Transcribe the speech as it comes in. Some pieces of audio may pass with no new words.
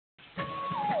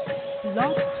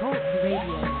Blog Talk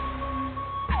Radio.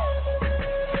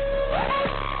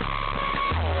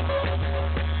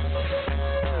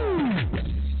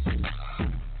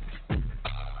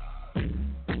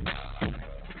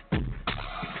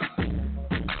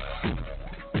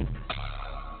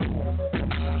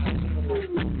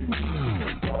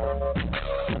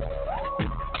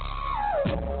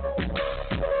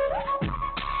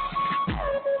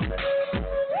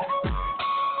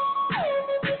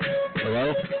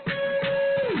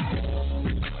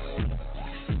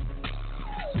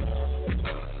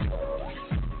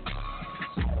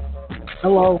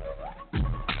 Hello.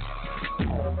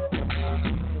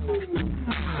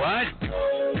 What?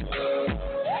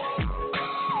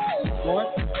 What?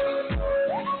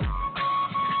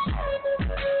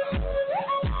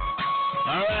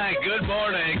 All right, good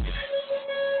morning.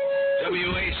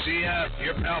 WACF,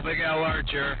 your pal Big Al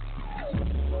Larcher.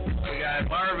 We got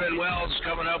Marvin Wells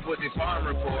coming up with the farm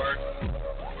report.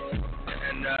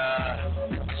 And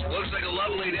it looks like a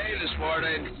lovely day this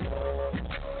morning.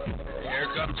 Here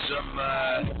comes some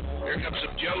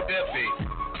Joe Diffie.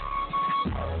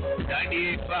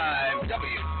 98.5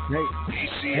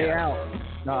 WACF. Hey Al.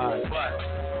 What?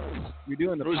 You're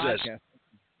doing the Who's podcast. this?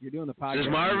 You're doing the podcast. Is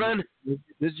this Marvin?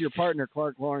 This is your partner,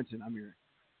 Clark Lorensen.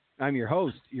 I'm your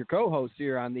host, your co-host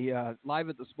here on the Live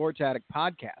at the Sports Attic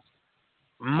podcast.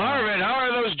 Marvin, how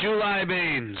are those July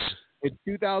beans? It's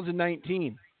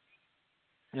 2019.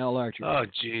 Al Larcher. Oh,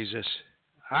 Jesus.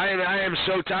 I am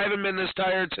so tired. I haven't been this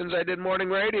tired since I did morning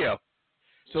radio.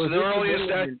 So the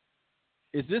earliest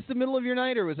is this the middle of your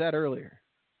night, or was that earlier?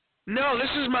 No,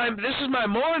 this is my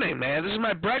morning, man. This is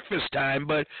my breakfast time.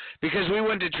 But because we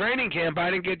went to training camp, I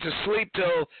didn't get to sleep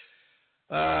till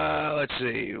let's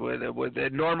see, with a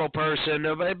normal person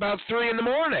about 3 in the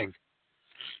morning.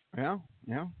 Yeah.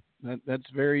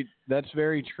 That's very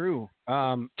true.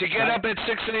 To get up at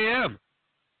 6 a.m.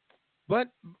 But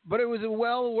it was a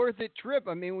well worth it trip.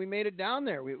 I mean, we made it down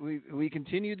there. We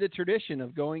continued the tradition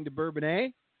of going to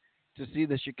Bourbonnais to see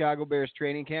the Chicago Bears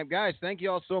training camp. Guys, thank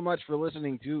you all so much for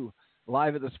listening to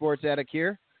Live at the Sports Attic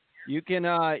here. You can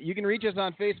reach us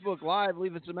on Facebook Live.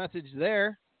 Leave us a message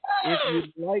there if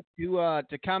you'd like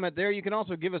to comment there. You can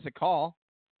also give us a call.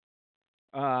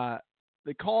 The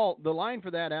line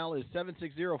for that, Al, is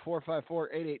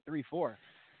 760-454-8834.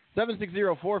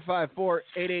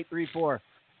 760-454-8834.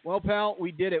 Well, pal,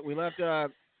 we did it. We left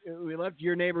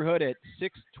your neighborhood at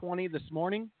 6:20 this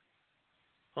morning.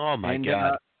 Oh my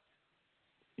God!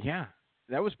 Yeah,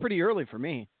 that was pretty early for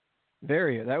me.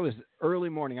 That was early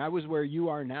morning. I was where you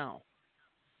are now.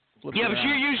 But you're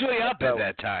usually up at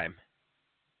that time.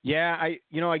 Yeah, I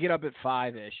get up at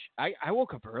 5-ish. I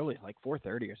woke up early, like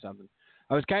 4:30 or something.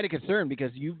 I was kind of concerned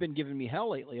because you've been giving me hell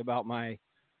lately about my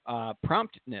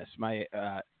promptness, my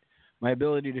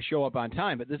ability to show up on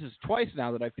time. But this is twice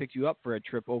now that I've picked you up for a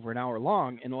trip over an hour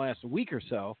long in the last week or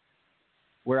so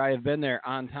where I have been there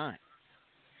on time.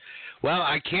 Well,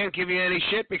 I can't give you any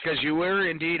shit because you were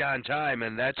indeed on time,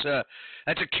 and that's a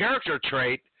character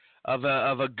trait of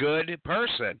a good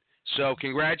person. So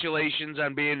congratulations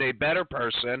on being a better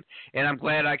person, and I'm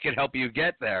glad I could help you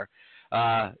get there.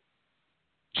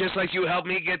 Just like you helped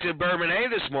me get to Bourbonnais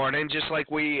this morning, just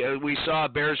like we saw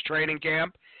Bears training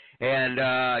camp. And,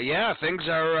 things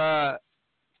are,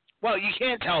 you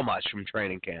can't tell much from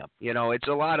training camp. You know, it's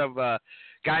a lot of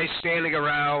guys standing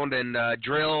around and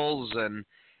drills and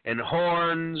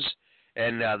horns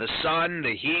and the sun,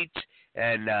 the heat,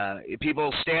 and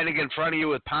people standing in front of you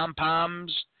with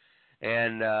pom-poms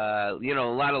and, a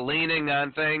lot of leaning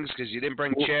on things because you didn't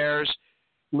bring chairs.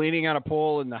 Leaning on a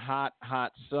pole in the hot,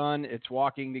 hot sun. It's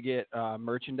walking to get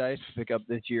merchandise to pick up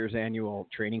this year's annual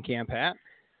training camp hat.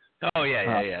 Oh,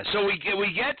 yeah. So we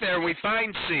get there and we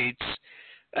find seats,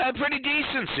 pretty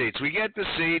decent seats. We get the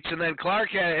seats, and then Clark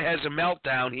has a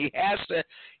meltdown. He has to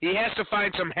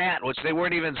find some hat, which they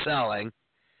weren't even selling.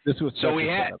 This was so we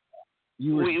had.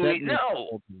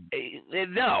 No,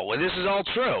 this is all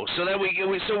true. So then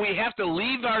we have to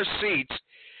leave our seats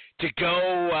to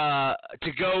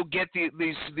go get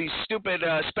these stupid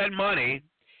spend money.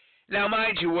 Now,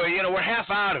 mind you, we're half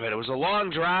out of it. It was a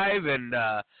long drive, and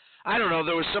I don't know,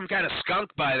 there was some kind of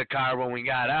skunk by the car when we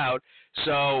got out.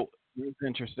 So it was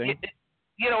interesting.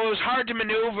 It was hard to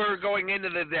maneuver going into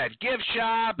that gift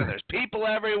shop, and there's people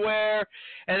everywhere.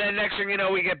 And then next thing you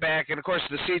know, we get back, and of course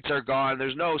the seats are gone.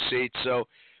 There's no seats, so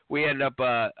we end up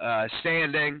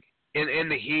standing in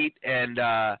the heat, and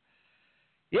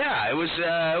it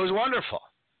was wonderful.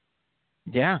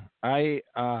 Yeah, I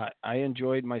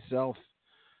enjoyed myself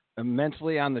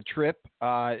immensely on the trip.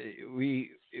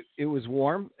 It was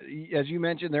warm. As you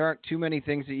mentioned, there aren't too many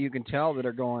things that you can tell that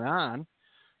are going on.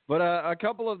 But a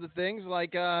couple of the things,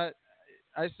 like I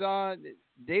saw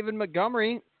David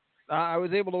Montgomery. I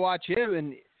was able to watch him,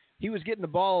 and he was getting the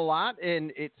ball a lot,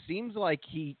 and it seems like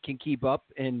he can keep up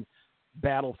and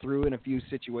battle through in a few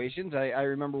situations. I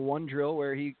remember one drill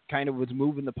where he kind of was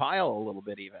moving the pile a little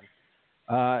bit even.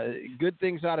 Good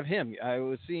things out of him. I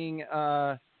was seeing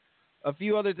a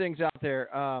few other things out there.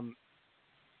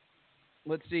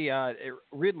 Let's see,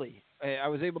 Ridley. I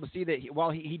was able to see that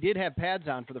while he did have pads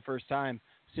on for the first time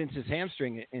since his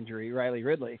hamstring injury, Riley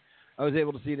Ridley, I was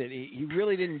able to see that he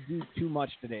really didn't do too much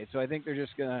today. So I think they're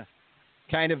just going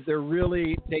to they're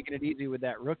really taking it easy with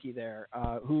that rookie there,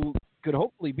 who could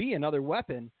hopefully be another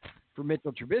weapon for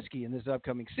Mitchell Trubisky in this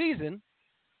upcoming season,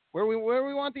 where we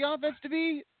want the offense to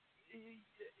be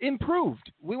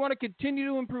improved. We want to continue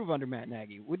to improve under Matt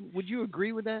Nagy. Would you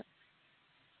agree with that?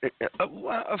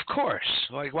 Well, of course.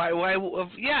 Like why?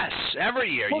 Yes,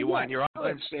 every year you want your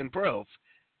offense to improve.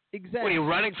 Exactly. What, are you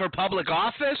running for public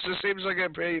office? This seems like a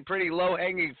pretty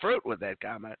low-hanging fruit with that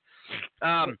comment.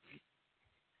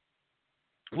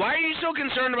 Why are you so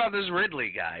concerned about this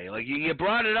Ridley guy? Like you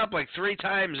brought it up like 3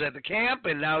 times at the camp,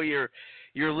 and now you're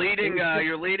leading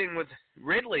with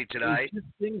Ridley tonight. It was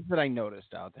just things that I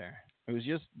noticed out there. It was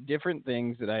just different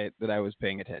things that I was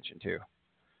paying attention to.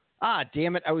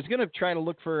 Damn it! I was gonna try to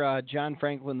look for John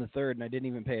Franklin III, and I didn't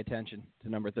even pay attention to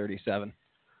number 37.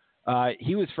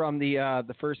 He was from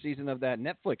the first season of that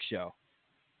Netflix show.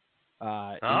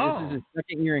 And this is his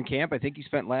second year in camp. I think he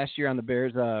spent last year on the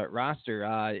Bears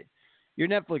roster. Your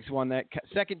Netflix one, that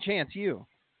Second Chance U.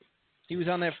 He was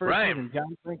on that first season,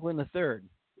 John Franklin III.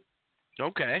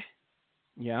 Okay.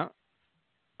 Yeah.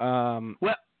 Well,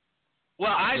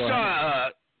 I saw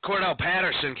Cordell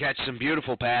Patterson catch some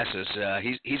beautiful passes.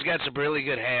 He's got some really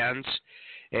good hands,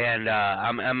 and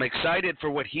I'm excited for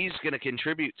what he's going to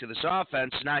contribute to this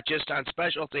offense, not just on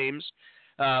special teams,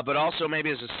 but also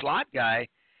maybe as a slot guy.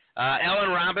 Allen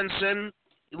Robinson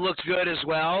looks good as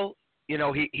well. You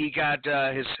know, he got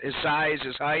his size,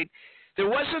 his height. There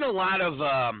wasn't a lot of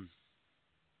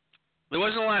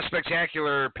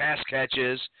spectacular pass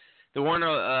catches. There weren't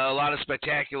a lot of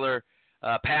spectacular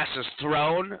passes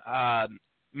thrown.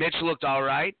 Mitch looked all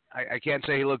right. I can't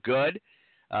say he looked good,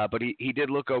 but he did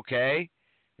look okay.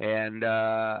 And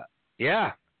it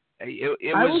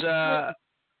was.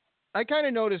 I kind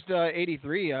of noticed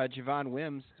 83 Javon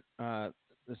Wims, the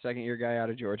second-year guy out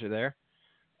of Georgia there.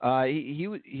 He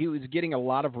was getting a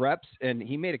lot of reps, and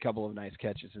he made a couple of nice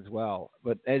catches as well.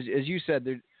 But as you said,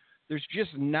 there's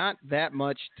just not that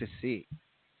much to see.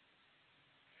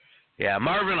 Yeah,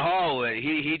 Marvin Hall,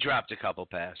 he dropped a couple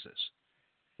passes.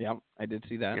 Yeah, I did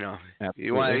see that. You know,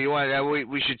 absolutely.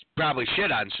 we should probably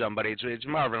shit on somebody. It's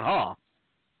Marvin Hall.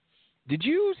 Did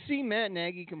you see Matt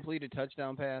Nagy complete a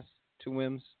touchdown pass to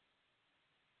Wims?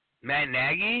 Matt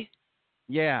Nagy?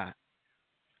 Yeah.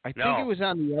 I think it was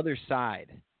on the other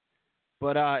side.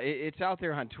 But it's out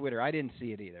there on Twitter. I didn't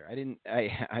see it either.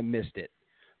 I missed it.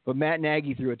 But Matt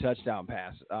Nagy threw a touchdown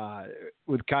pass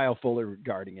with Kyle Fuller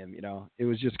guarding him. You know, it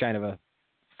was just kind of a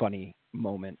funny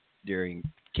moment during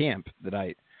camp that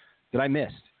I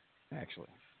missed, actually.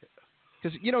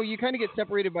 Because, you know, you kind of get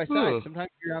separated by size. Sometimes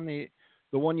you're on the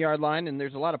 1 yard line, and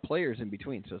there's a lot of players in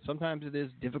between. So sometimes it is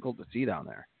difficult to see down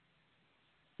there.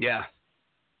 Yeah.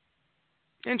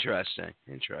 Interesting.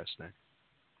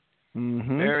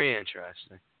 Mm-hmm. Very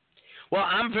interesting. Well,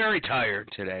 I'm very tired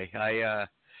today. I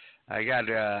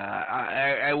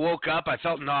woke up. I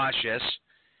felt nauseous,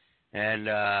 and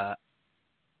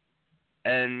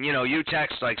you know, you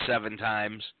text like 7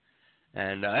 times,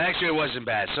 and actually it wasn't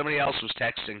bad. Somebody else was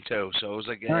texting too, so it was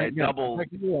like a double. I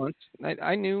texted you once.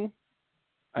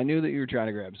 I knew that you were trying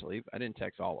to grab sleep. I didn't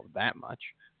text all of that much.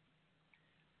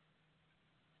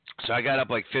 So I got up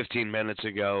like 15 minutes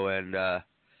ago, and I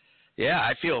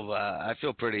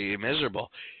feel pretty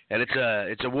miserable. And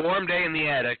it's a warm day in the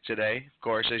attic today, of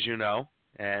course, as you know.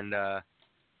 And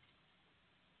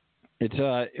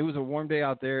it was a warm day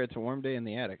out there. It's a warm day in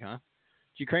the attic, huh?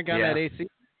 Did you crank on that AC?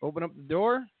 Open up the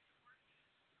door?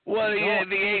 Well, yeah,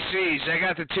 the ACs. I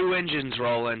got the 2 engines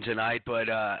rolling tonight, but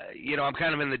you know, I'm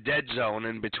kind of in the dead zone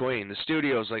in between. The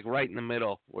studio's like right in the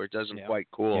middle where it doesn't quite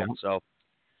cool. Yeah. So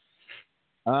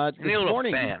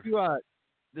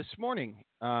this morning,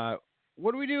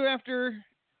 what do we do after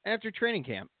training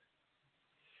camp?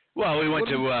 Well, we went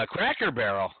to Cracker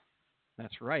Barrel.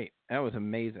 That's right. That was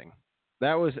amazing.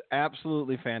 That was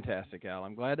absolutely fantastic, Al.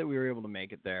 I'm glad that we were able to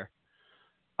make it there.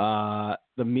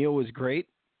 The meal was great.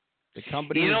 The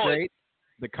company was great.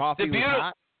 The coffee was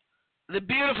hot. The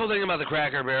beautiful thing about the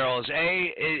Cracker Barrel is,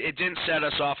 it didn't set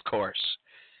us off course.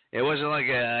 It wasn't like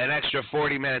an extra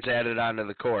 40 minutes added onto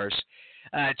the course.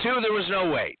 Two, there was no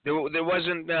wait. There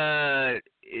wasn't a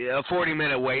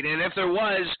 40-minute wait, and if there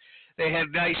was, they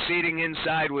had nice seating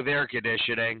inside with air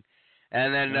conditioning.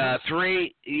 And then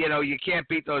three, you can't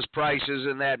beat those prices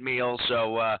in that meal,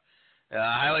 so I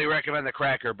highly recommend the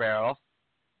Cracker Barrel.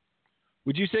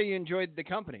 Would you say you enjoyed the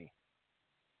company?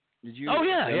 Did you? Oh,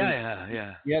 yeah.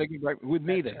 You had a good breakfast with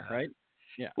me there, right?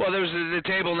 Yeah. Well, there was the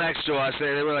table next to us.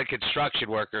 They were like construction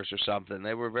workers or something.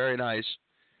 They were very nice.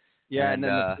 Yeah, and then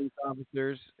the police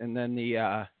officers, and then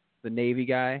the Navy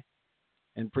guy,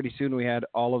 and pretty soon we had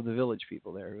all of the village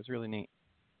people there. It was really neat.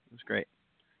 It was great.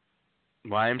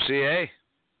 YMCA.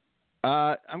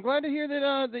 I'm glad to hear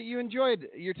that you enjoyed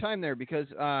your time there because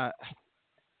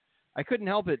I couldn't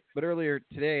help it. But earlier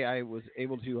today, I was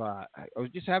able to. I was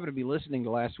just happened to be listening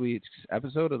to last week's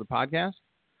episode of the podcast,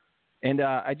 and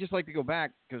I'd just like to go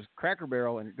back because Cracker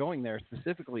Barrel and going there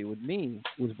specifically with me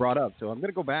was brought up. So I'm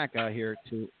going to go back here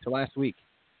to last week.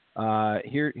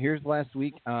 Here's last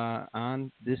week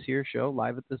on this here show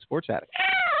live at the Sports Attic.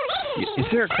 Is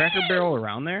there a Cracker Barrel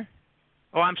around there?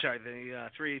 Oh, I'm sorry. The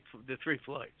three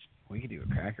Floyds. We could do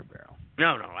a Cracker Barrel.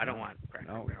 No, I don't want Cracker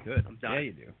Barrel. Good. I'm done. Yeah,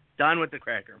 you do. Done with the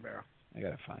Cracker Barrel. I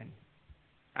gotta find.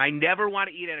 I never want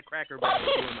to eat at a Cracker Barrel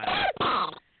in my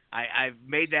life. I've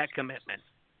made that commitment.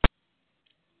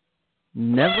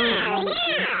 Never. A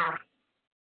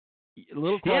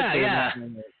little closer. Yeah.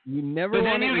 You never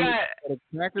want to eat at a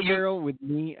Cracker Barrel with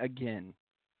me again.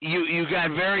 You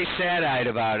got very sad-eyed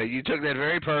about it. You took that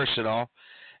very personal,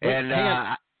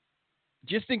 and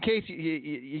just in case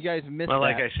you guys missed well, that.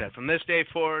 like I said, from this day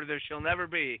forward, there shall never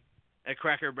be a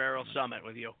Cracker Barrel summit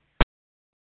with you.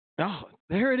 Oh,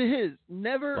 there it is.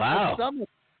 Never a summit.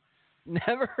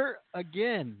 Never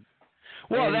again.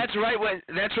 Well, that's right when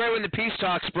the peace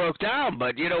talks broke down.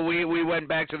 But we went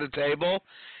back to the table,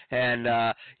 and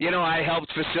I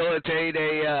helped facilitate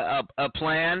a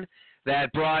plan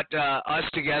that brought us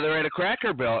together at a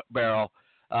Cracker Barrel.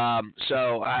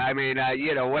 So I mean,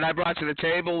 what I brought to the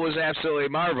table was absolutely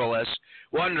marvelous,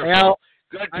 wonderful, well,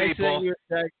 good people.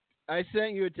 I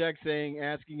sent you a text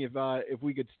asking if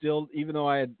we could still, even though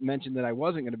I had mentioned that I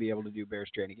wasn't going to be able to do Bears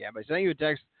training camp. I sent you a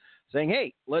text saying,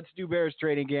 "Hey, let's do Bears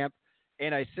training camp,"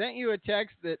 and I sent you a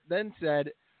text that then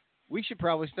said, "We should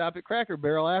probably stop at Cracker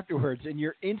Barrel afterwards." And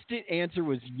your instant answer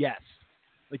was yes.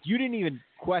 Like you didn't even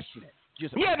question it.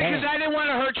 Just because bang. I didn't want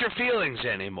to hurt your feelings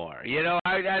anymore.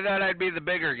 I thought I'd be the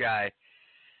bigger guy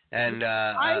and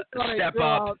step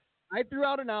up. I threw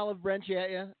out an olive branch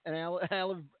at you, an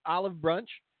olive branch,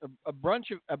 a branch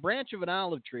of an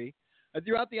olive tree. I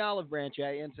threw out the olive branch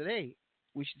at you and said, "Hey,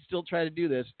 we should still try to do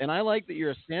this." And I like that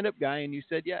you're a stand-up guy, and you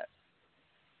said yes.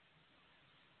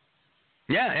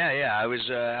 Yeah. I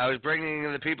was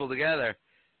bringing the people together.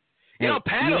 Hey,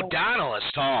 Pat O'Donnell is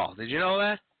tall. Did you know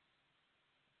that?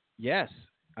 Yes,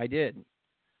 I did.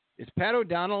 Is Pat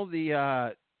O'Donnell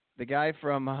the guy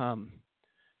from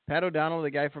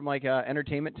like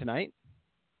Entertainment Tonight?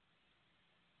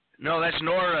 No, that's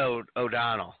Nora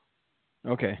O'Donnell.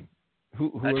 Okay.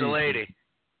 Who that's are a you? lady.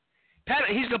 Pat,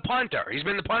 he's the punter. He's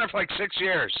been the punter for like 6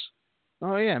 years.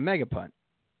 Oh yeah, mega punt.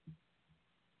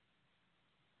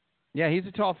 Yeah, he's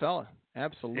a tall fella.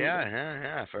 Absolutely.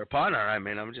 Yeah. For a punter, I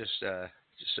mean, I'm just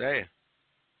saying.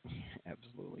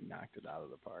 Absolutely knocked it out of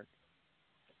the park.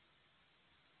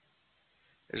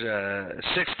 There's a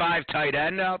 6'5" tight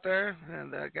end out there.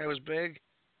 And that guy was big.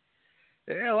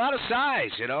 Yeah, a lot of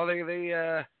size.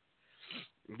 The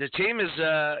team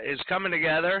is coming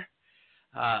together.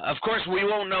 Of course, we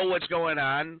won't know what's going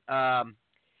on.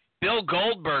 Bill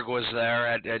Goldberg was there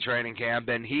at training camp,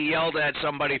 and he yelled at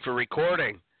somebody for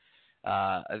recording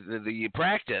the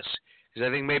practice because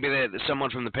I think maybe someone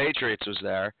from the Patriots was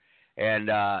there. And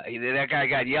that guy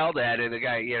got yelled at, and the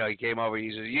guy, he came over. He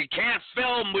said, "You can't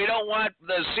film. We don't want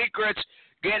the secrets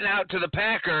getting out to the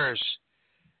Packers."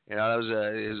 That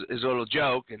was his little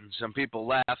joke, and some people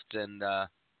left. And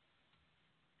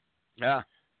yeah.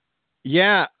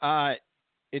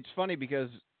 It's funny because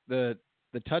the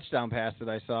touchdown pass that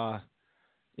I saw,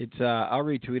 it's I'll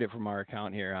retweet it from our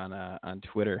account here on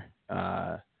Twitter.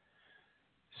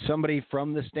 Somebody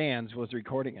from the stands was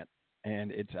recording it.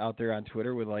 And it's out there on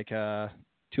Twitter with like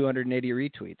 280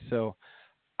 retweets. So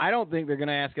I don't think they're going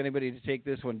to ask anybody to take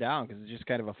this one down because it's just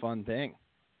kind of a fun thing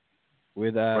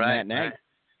with Matt Nagy. Right.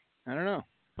 I don't know.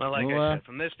 Well, like I said,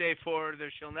 from this day forward,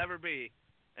 there shall never be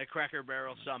a Cracker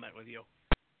Barrel summit with you.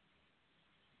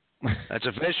 That's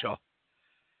official.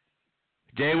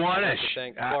 Day one-ish.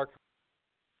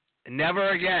 Never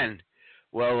again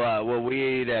will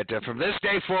we eat at. From this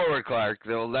day forward, Clark,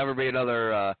 there will never be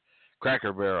another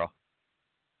Cracker Barrel.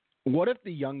 What if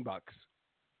the Young Bucks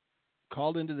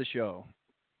called into the show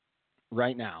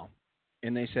right now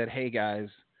and they said, "Hey guys,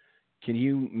 can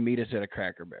you meet us at a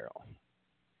Cracker Barrel?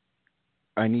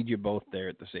 I need you both there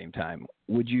at the same time.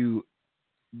 Would you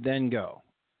then go?"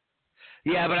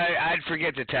 Yeah, but I'd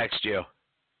forget to text you.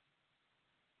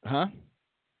 Huh?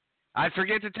 I'd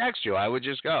forget to text you. I would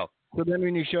just go. So then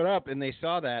when you showed up and they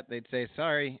saw that, they'd say,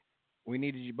 "Sorry, we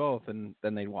needed you both," and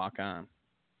then they'd walk on.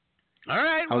 All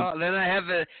right. Well,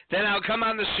 then I'll come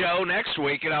on the show next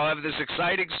week and I'll have this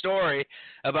exciting story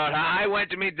about how I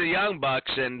went to meet the Young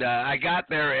Bucks and I got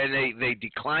there and they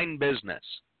declined business.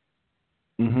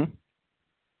 Mm-hmm.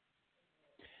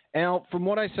 Al, from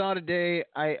what I saw today,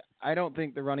 I don't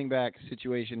think the running back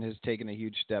situation has taken a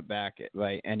huge step back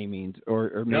by any means,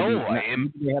 or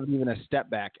maybe they haven't even a step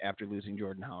back after losing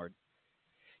Jordan Howard.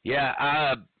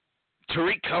 Yeah,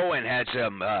 Tariq Cohen had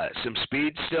some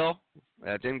speed still.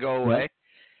 That didn't go away.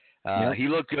 Yep. He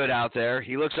looked good out there.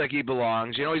 He looks like he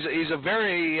belongs. You know, he's a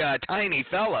very tiny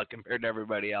fella compared to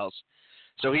everybody else.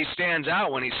 So he stands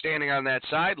out when he's standing on that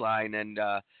sideline, and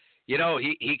you know,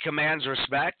 he commands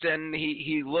respect, and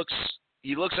he looks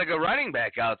like a running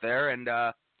back out there, and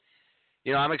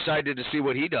you know, I'm excited to see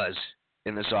what he does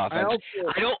in this offense.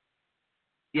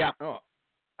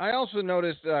 I also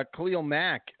noticed Khalil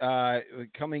Mack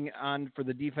coming on for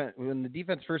the defense. When the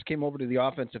defense first came over to the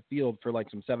offensive field for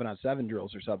like some 7-on-7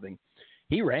 drills or something,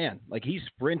 he ran. Like, he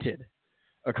sprinted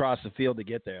across the field to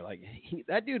get there. Like,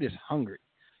 that dude is hungry.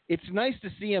 It's nice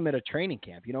to see him at a training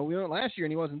camp. You know, we went last year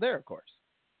and he wasn't there, of course.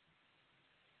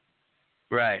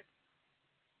 Right.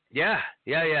 Yeah.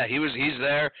 He's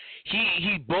there.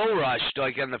 He bull rushed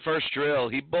like in the first drill.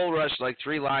 He bull rushed like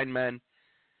 3 linemen.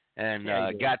 And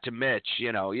got to Mitch.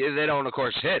 You know, they don't, of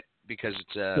course, hit because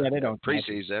it's they don't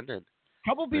preseason. And a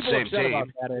couple people upset about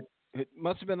that. It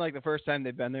must have been like the first time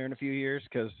they've been there in a few years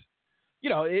because, you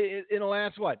know, in the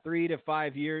last, 3 to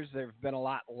 5 years, there have been a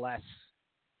lot less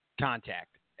contact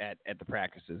at the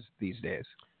practices these days.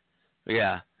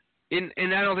 Yeah. And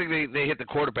I don't think they hit the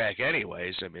quarterback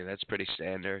anyways. I mean, that's pretty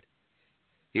standard.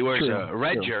 He wears a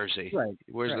red jersey. Right.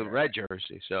 He wears the red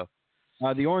jersey. So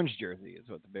the orange jersey is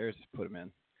what the Bears put him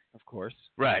in. Of course.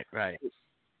 Right.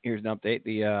 Here's an update.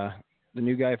 The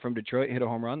new guy from Detroit hit a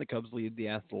home run. The Cubs lead the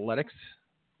Athletics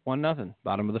 1-0.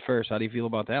 Bottom of the first. How do you feel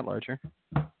about that, Larcher?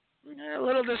 A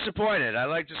little disappointed. I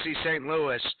like to see St.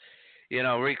 Louis, you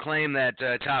know, reclaim that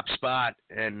top spot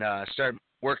and start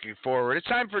working forward. It's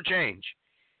time for change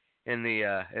in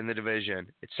the division.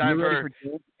 It's time for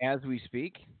change as we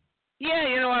speak. Yeah,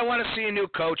 you know, I want to see a new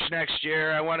coach next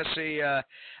year. I want to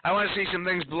see some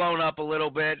things blown up a little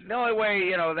bit. The only way,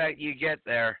 you know, that you get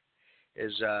there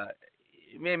is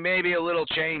maybe a little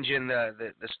change in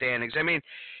the standings. I mean,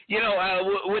 you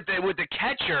know, with the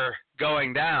catcher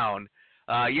going down,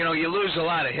 you know, you lose a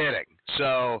lot of hitting.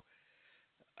 So,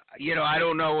 you know, I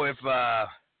don't know if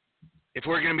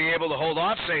we're going to be able to hold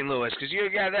off St. Louis because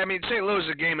St. Louis is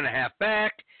a game and a half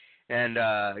back, and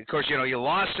of course, you know, you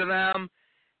lost to them.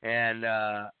 And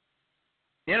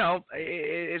you know,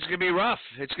 it's gonna be rough.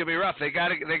 It's gonna be rough. They got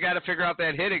to figure out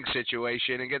that hitting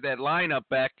situation and get that lineup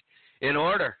back in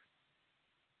order.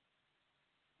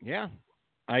 Yeah,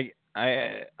 I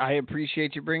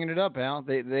appreciate you bringing it up, Al.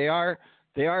 They are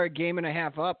a game and a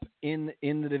half up in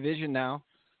the division now.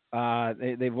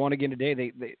 They've won again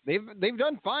today. They've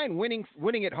done fine winning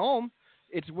at home.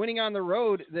 It's winning on the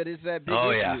road that is that big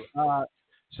issue. Yeah.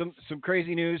 Some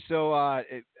crazy news. So.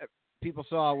 People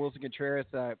saw Wilson Contreras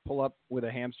pull up with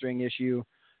a hamstring issue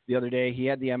the other day. He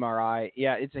had the MRI.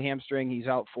 Yeah, it's a hamstring. He's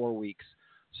out 4 weeks.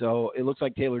 So it looks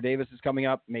like Taylor Davis is coming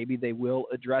up. Maybe they will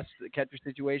address the catcher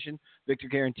situation. Victor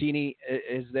Garantini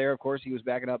is there, of course. He was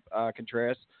backing up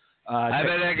Contreras. I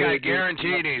bet that guy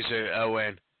Garantini's a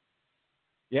win.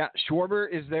 Yeah, Schwarber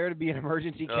is there to be an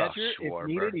emergency catcher Schwarber. if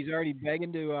needed. He's already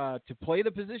begging to play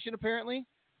the position apparently.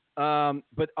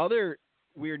 But other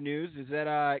weird news is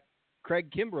that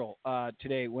Craig Kimbrell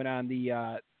today went on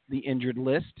the injured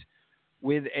list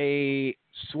with a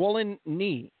swollen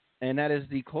knee, and that is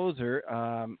the closer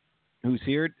who's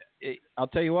here. I'll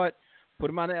tell you what, put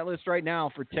him on that list right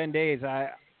now for 10 days.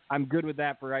 I'm good with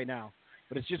that for right now.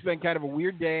 But it's just been kind of a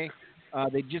weird day.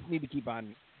 They just need to keep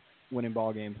on winning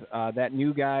ball games. That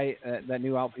new guy, that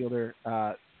new outfielder,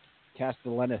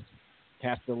 Castellanos.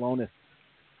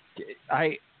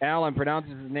 I'm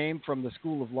pronouncing his name from the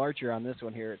school of Larcher on this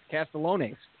one here. It's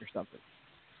Castellanos or something.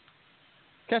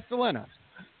 Castellanos.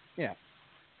 Yeah.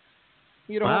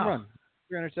 He had a home run.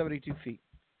 372 feet.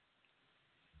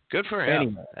 Good for him.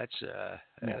 Anyway. That's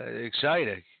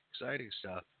exciting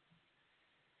stuff.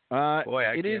 Boy,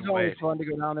 it is always fun to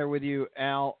go down there with you,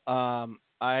 Al.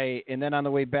 And then on the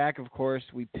way back, of course,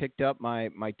 we picked up my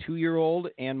 2-year-old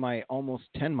and my almost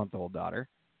 10-month-old daughter.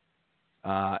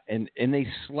 and they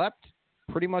slept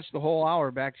pretty much the whole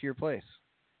hour back to your place.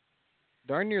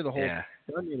 Darn near the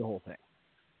whole thing.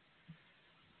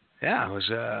 Yeah, it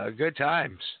was good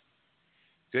times.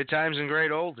 Good times and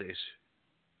great oldies.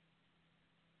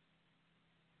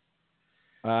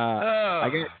 I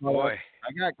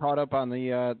got caught up on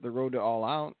the road to All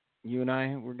Out. You and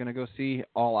I were going to go see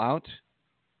All Out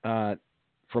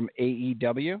from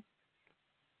AEW.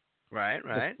 Right.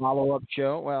 The follow-up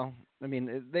show. Well, I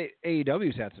mean,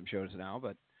 AEW's had some shows now,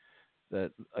 but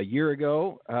a year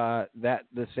ago,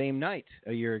 the same night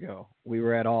a year ago, we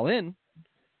were at All In,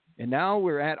 and now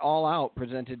we're at All Out,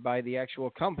 presented by the actual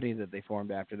company that they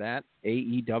formed after that,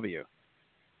 AEW.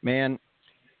 Man,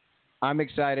 I'm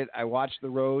excited. I watched The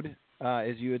Road,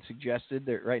 as you had suggested.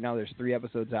 Right now, there's 3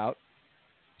 episodes out.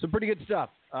 Some pretty good stuff.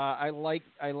 I like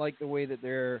the way that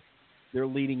they're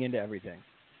leading into everything.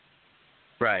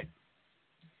 Right.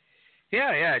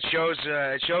 Yeah. It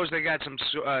shows they got some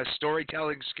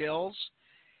storytelling skills,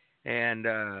 and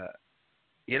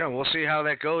we'll see how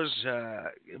that goes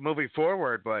moving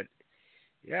forward. But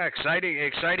yeah,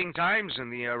 exciting times in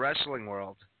the wrestling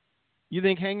world. You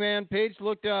think Hangman Page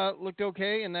looked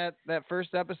okay in that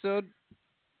first episode?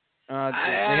 They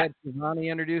had Cesaro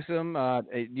introduce him.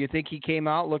 Do you think he came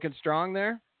out looking strong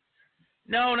there?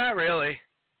 No, not really.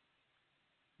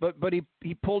 But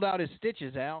he pulled out his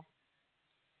stitches, Al.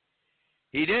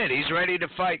 He did. He's ready to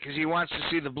fight because he wants to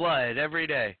see the blood every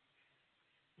day.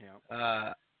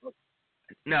 Yeah.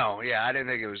 No, I didn't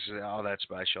think it was all that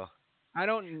special. I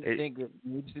don't think it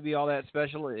needs to be all that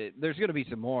special. There's going to be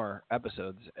some more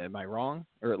episodes. Am I wrong?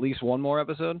 Or at least one more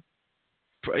episode?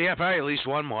 Yeah, probably at least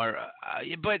one more.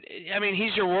 But I mean,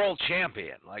 he's your world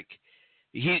champion. Like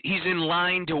he's in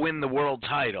line to win the world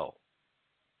title.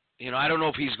 I don't know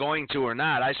if he's going to or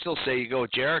not. I still say you go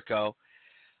with Jericho.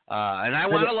 And I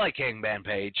want to like Hangman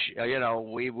Page.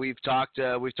 We've talked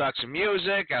some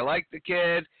music. I like the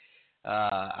kid.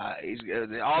 He's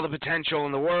all the potential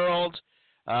in the world.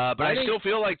 But I still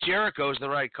feel like Jericho's the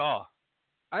right call.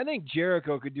 I think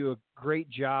Jericho could do a great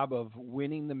job of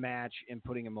winning the match and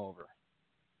putting him over.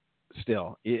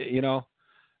 Still,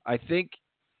 I think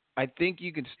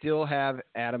you can still have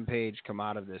Adam Page come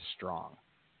out of this strong.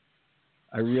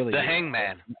 I really do.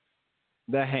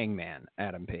 The Hangman,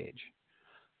 Adam Page.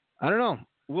 I don't know.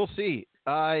 We'll see.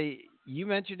 You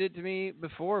mentioned it to me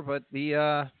before, but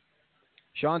the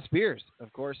Sean Spears,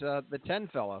 of course, the 10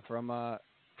 fella from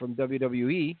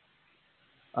WWE.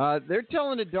 They're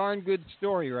telling a darn good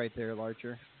story right there,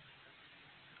 Larcher.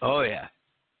 Oh yeah.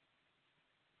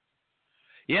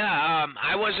 Yeah,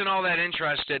 I wasn't all that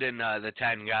interested in the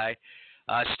 10 guy.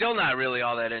 Still not really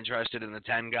all that interested in the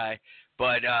 10 guy,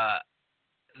 but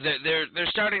they're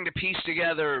starting to piece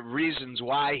together reasons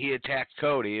why he attacked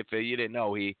Cody. If you didn't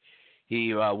know, he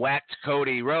whacked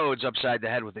Cody Rhodes upside the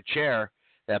head with a chair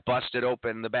that busted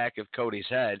open the back of Cody's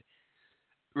head,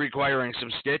 requiring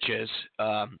some stitches.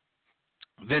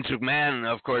 Vince McMahon,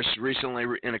 of course, recently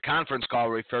in a conference call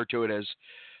referred to it as,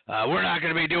 we're not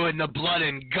going to be doing the blood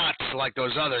and guts like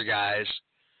those other guys.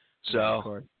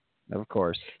 So, of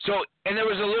course. So, and there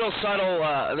was a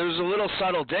little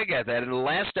subtle dig at that in the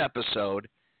last episode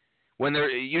when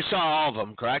you saw all of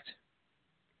them, correct?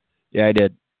 Yeah, I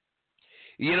did.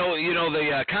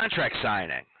 The contract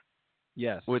signing.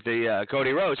 Yes. With the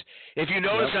Cody Rhodes. If you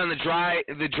notice on the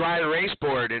dry erase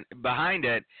board behind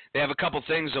it, they have a couple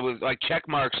things with like check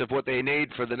marks of what they need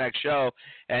for the next show,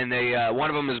 and one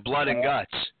of them is blood and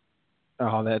guts.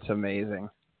 Oh, that's amazing.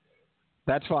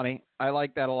 That's funny. I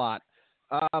like that a lot.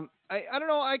 I don't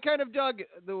know. I kind of dug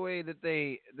the way that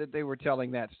they were telling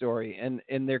that story, and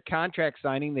in their contract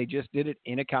signing, they just did it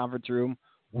in a conference room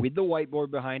with the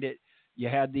whiteboard behind it. You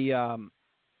had the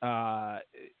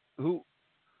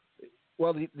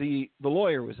the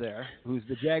lawyer was there, who's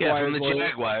the Jaguars. Yeah, from the lawyer,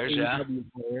 Jaguars, yeah.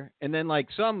 Player, and then like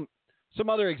some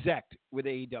other exec with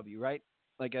AEW, right?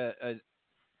 Like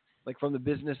like from the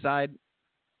business side.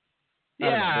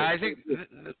 Yeah, I think.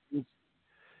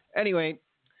 Anyway,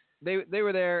 they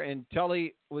were there, and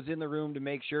Tully was in the room to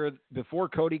make sure before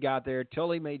Cody got there.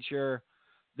 Tully made sure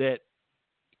that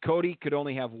Cody could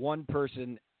only have one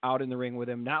person out in the ring with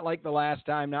him, not like the last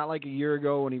time, not like a year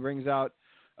ago when he brings out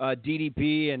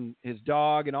DDP and his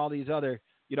dog and all these other,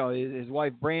 his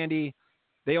wife Brandy.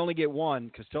 They only get one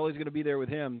because Tully's going to be there with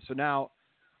him. So now,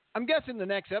 I'm guessing the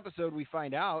next episode we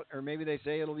find out, or maybe they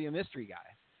say it'll be a mystery guy.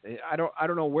 I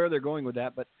don't know where they're going with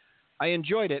that, but I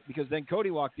enjoyed it because then Cody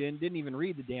walked in, didn't even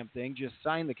read the damn thing, just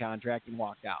signed the contract and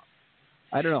walked out.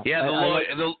 I don't know. Yeah,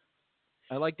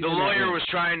 I like the lawyer was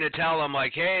trying to tell him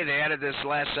like, hey, they added this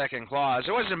last second clause.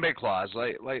 It wasn't a big clause,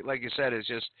 like you said. It's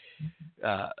just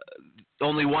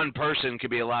only one person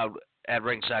could be allowed at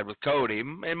ringside with Cody,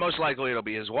 and most likely it'll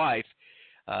be his wife,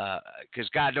 because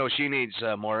God knows she needs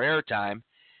more airtime.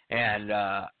 And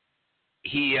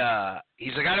he's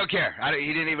like, I don't care. He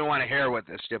didn't even want to hear what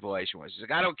the stipulation was. He's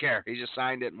like, I don't care. He just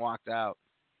signed it and walked out.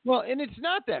 Well, and it's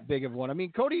not that big of one. I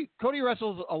mean, Cody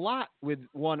wrestles a lot with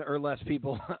one or less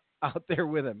people out there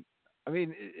with him. I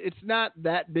mean, it's not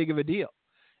that big of a deal.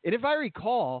 And if I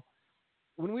recall,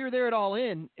 when we were there at All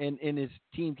In and his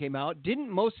team came out, didn't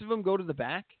most of them go to the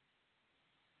back?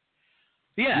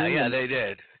 Yeah, they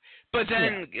did. But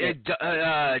then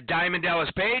Diamond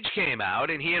Dallas Page came out,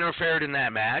 and he interfered in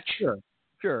that match.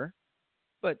 Sure.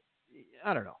 But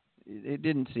I don't know. It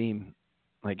didn't seem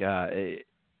like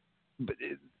but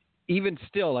even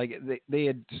still, like they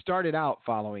had started out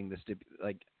following the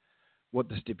what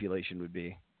the stipulation would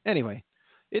be. Anyway,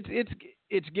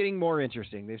 it's getting more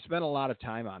interesting. They've spent a lot of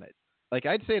time on it. Like,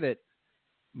 I'd say that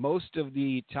most of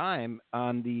the time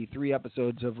on the 3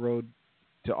 episodes of Road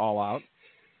to All Out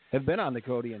have been on the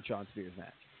Cody and Shawn Spears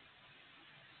match.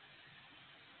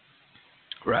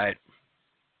 Right.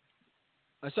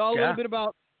 I saw a little bit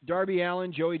about Darby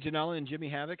Allin, Joey Janela, and Jimmy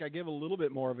Havoc. I give a little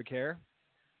bit more of a care.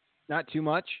 Not too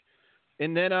much.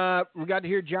 And then we got to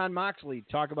hear Jon Moxley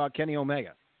talk about Kenny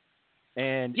Omega.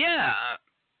 And yeah,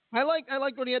 I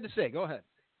liked what he had to say. Go ahead.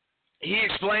 He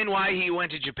explained why he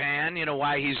went to Japan,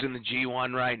 why he's in the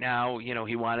G1 right now.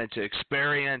 He wanted to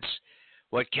experience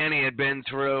what Kenny had been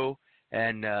through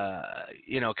and,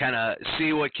 kind of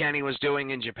see what Kenny was doing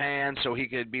in Japan so he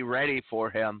could be ready for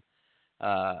him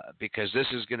because this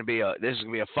is going to be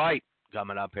a fight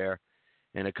coming up here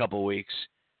in a couple weeks.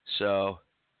 So,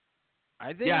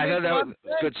 I thought that was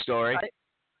a good story.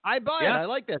 I buy it. I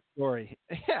like that story.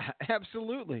 Yeah,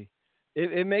 absolutely.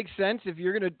 It makes sense if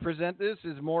you're going to present this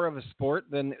as more of a sport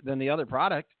than the other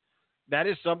product. That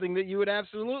is something that you would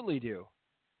absolutely do.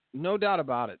 No doubt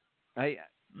about it.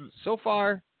 So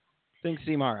far, things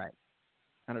seem all right.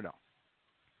 I don't know.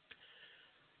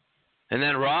 And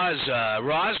then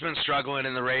Raw's been struggling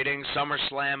in the ratings.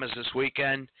 SummerSlam is this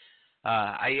weekend.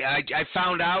 I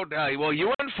found out,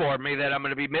 you informed me that I'm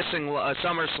going to be missing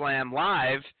SummerSlam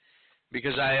live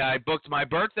because I booked my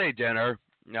birthday dinner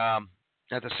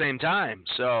at the same time.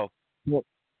 So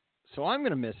I'm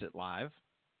going to miss it live.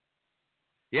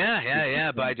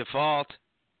 Yeah, by default.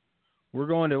 We're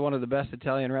going to one of the best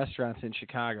Italian restaurants in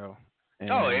Chicago.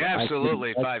 Oh, yeah,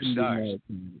 absolutely. 5 stars.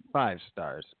 5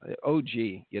 stars. OG.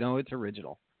 It's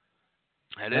original.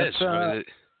 It is.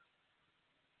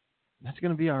 That's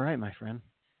going to be all right, my friend.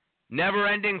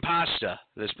 Never-ending pasta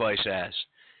this place has.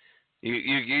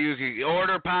 You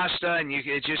order pasta, and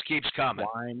it just keeps coming.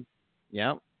 Wine.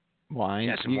 Yep. Wine.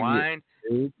 Yeah, some wine.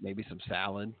 Food, maybe some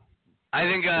salad. I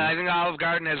think Olive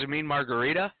Garden has a mean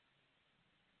margarita.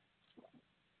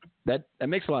 That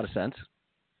makes a lot of sense.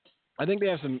 I think they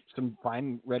have some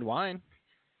fine red wine.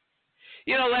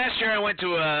 Last year I went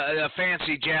to a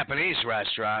fancy Japanese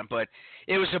restaurant, but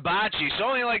it was hibachi, so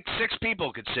only like 6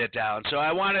 people could sit down. So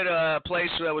I wanted a place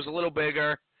that was a little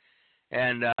bigger,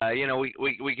 and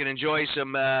we can enjoy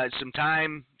some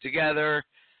time together.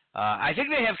 I think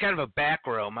they have kind of a back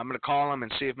room. I'm going to call them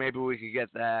and see if maybe we could get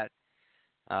that,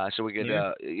 so we could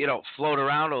float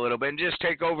around a little bit and just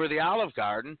take over the Olive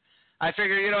Garden. I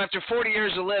figure, after 40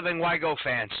 years of living, why go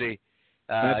fancy?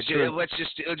 Let's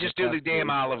just do the damn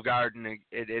Olive Garden.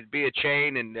 It'd be a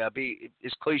chain and be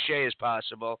as cliche as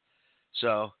possible.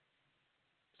 So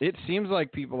it seems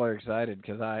like people are excited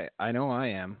because I know I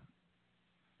am.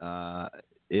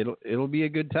 It'll be a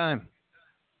good time.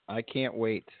 I can't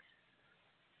wait.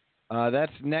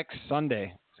 That's next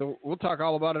Sunday, so we'll talk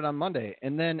all about it on Monday.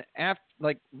 And then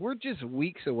we're just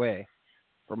weeks away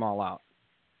from All Out.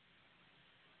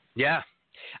 Yeah.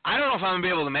 I don't know if I'm going to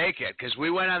be able to make it because we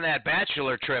went on that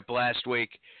bachelor trip last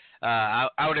week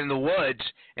out in the woods,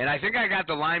 and I think I got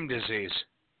the Lyme disease.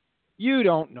 You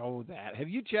don't know that. Have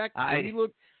you checked? Have you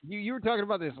looked? You were talking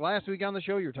about this last week on the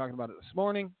show. You were talking about it this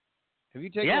morning. Have you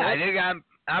taken a look? I think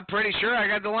I'm pretty sure I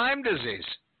got the Lyme disease.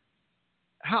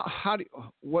 How do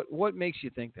what makes you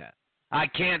think that? I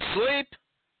can't sleep.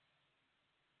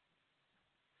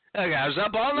 Okay, I was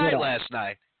up all night last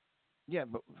night. Yeah,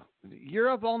 but you're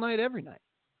up all night every night.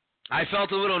 I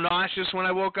felt a little nauseous when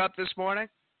I woke up this morning.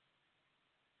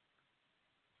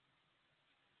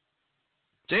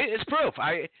 See, it's proof.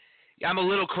 I'm a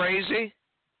little crazy.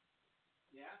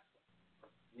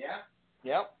 Yeah.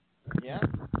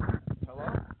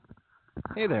 Hello?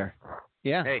 Hey there.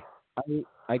 Yeah. Hey.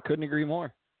 I couldn't agree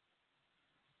more.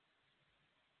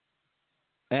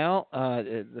 Al,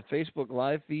 the Facebook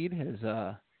Live feed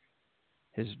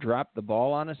has dropped the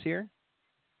ball on us here,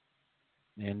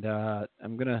 and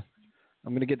I'm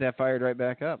gonna get that fired right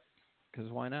back up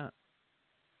because why not?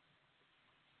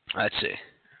 Let's see.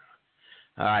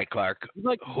 All right, Clark. If you'd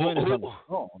like to join us on the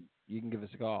phone, you can give us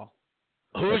a call.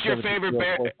 Who's your favorite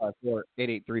Bear?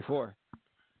 454-8834.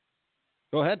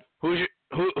 Go ahead. Who's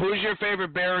your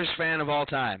favorite Bears fan of all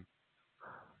time?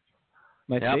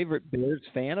 My favorite Bears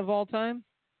fan of all time?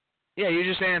 Yeah, you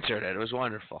just answered it. It was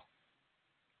wonderful.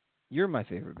 You're my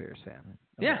favorite Bears fan.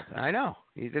 Yeah, I know.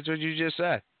 That's what you just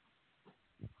said.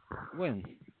 When?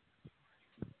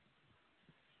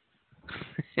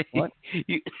 What?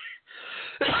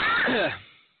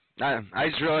 I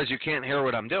just realized you can't hear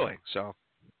what I'm doing, so.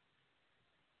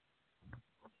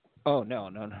 Oh, no.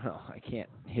 I can't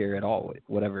hear at all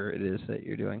whatever it is that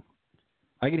you're doing.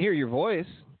 I can hear your voice,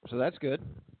 so that's good.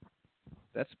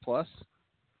 That's a plus.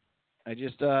 I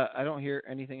just, I don't hear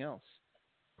anything else.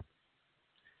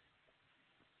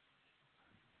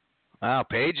 Wow,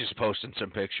 Paige is posting some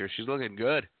pictures. She's looking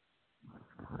good.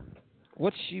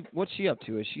 What's she up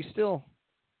to? Is she still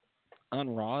on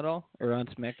Raw at all? Or on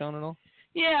SmackDown at all?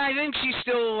 Yeah, I think she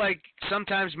still, like,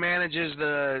 sometimes manages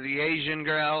the Asian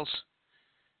girls.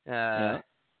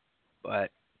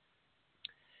 But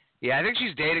yeah, I think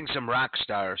she's dating some rock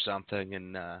star or something,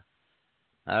 and I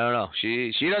don't know.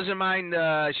 She doesn't mind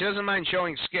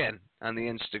showing skin on the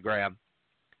Instagram,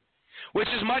 which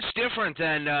is much different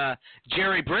than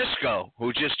Jerry Briscoe,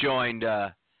 who just joined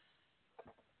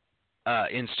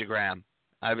Instagram.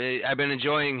 I've been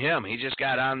enjoying him. He just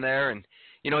got on there, and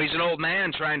he's an old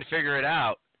man trying to figure it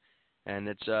out, and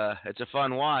it's a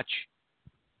fun watch.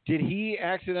 Did he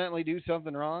accidentally do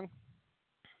something wrong?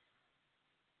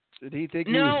 Did he think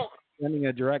he was sending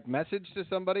a direct message to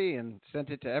somebody and sent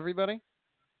it to everybody?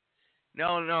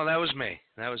 No, that was me.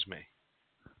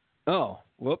 Oh,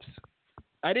 whoops.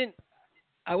 I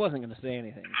wasn't going to say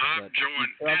anything. I've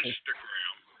joined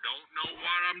Instagram. Don't know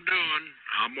what I'm doing.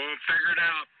 I'm going to figure it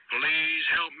out. Please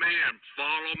help me and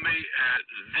follow me at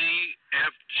the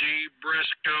FG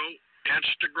Briscoe,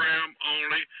 Instagram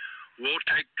only. We'll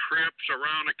take trips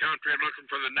around the country looking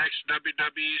for the next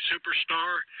WWE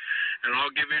superstar, and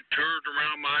I'll give you tours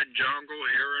around my jungle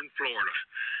here in Florida.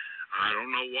 I don't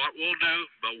know what we'll do,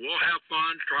 but we'll have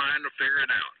fun trying to figure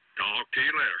it out. Talk to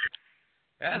you later.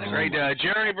 Yeah, the great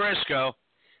Jerry Briscoe,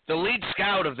 the lead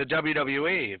scout of the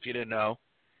WWE, if you didn't know.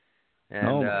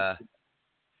 And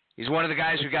he's one of the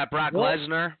guys who got Brock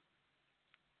Lesnar.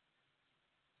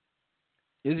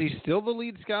 Is he still the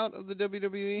lead scout of the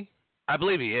WWE? I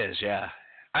believe he is, yeah.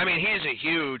 I mean, he's a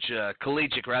huge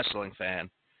collegiate wrestling fan.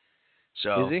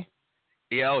 So, is he?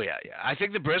 Yeah, yeah. I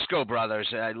think the Briscoe brothers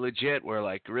legit were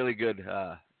like really good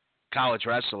college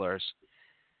wrestlers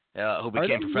who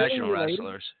became professional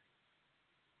wrestlers.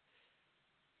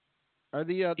 Are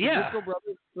the Briscoe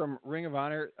brothers from Ring of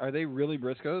Honor, are they really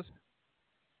Briscoes?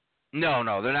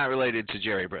 No, they're not related to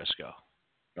Jerry Briscoe.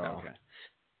 Oh, no. okay.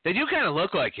 They do kind of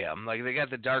look like him. Like they got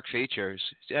the dark features.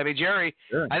 I mean, Jerry.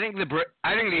 Sure. I think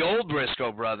the old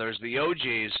Briscoe brothers, the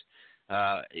OGs,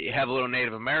 have a little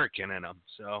Native American in them.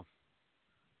 So.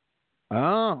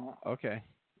 Oh, okay.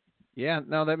 Yeah,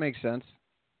 no, that makes sense.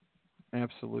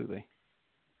 Absolutely.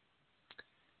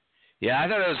 Yeah, I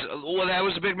thought that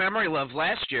was a big memory of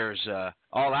last year's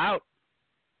All Out.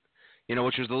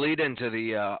 Which was the lead into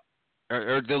the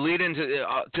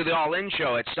to the All In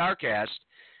show at Starrcast.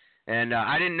 And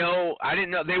I didn't know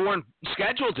they weren't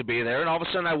scheduled to be there. And all of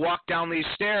a sudden I walked down these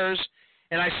stairs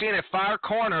and I see in a far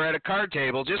corner at a card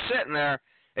table, just sitting there,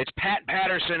 it's Pat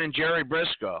Patterson and Jerry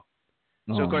Briscoe.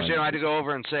 So, of course, I had to go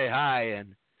over and say hi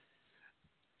and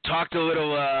talked a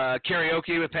little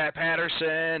karaoke with Pat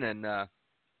Patterson and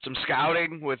some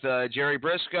scouting with Jerry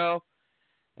Briscoe.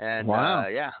 And, wow.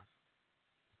 Yeah.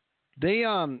 They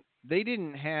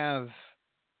didn't have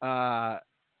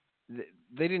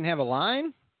they didn't have a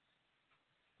line?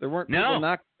 There weren't people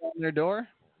knocking on their door?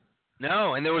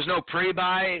 No, and there was no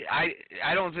pre-buy.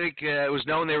 I don't think it was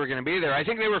known they were going to be there. I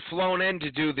think they were flown in to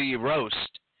do the roast.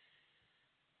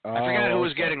 I forgot who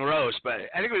was getting roast, but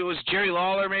I think it was Jerry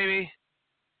Lawler maybe.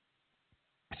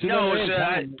 So no,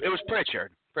 it was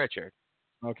Pritchard.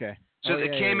 Okay. So they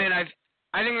came in. I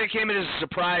think they came in as a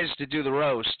surprise to do the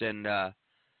roast, and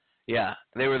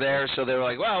they were there. So they were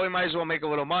like, well, we might as well make a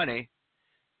little money.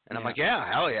 And I'm like,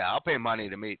 yeah, hell yeah, I'll pay money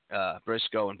to meet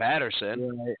Briscoe and Patterson.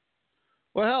 Right.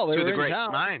 Well, hell, they were the in great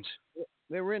town. minds.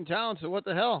 They were in town, so what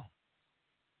the hell?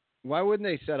 Why wouldn't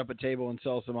they set up a table and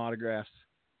sell some autographs?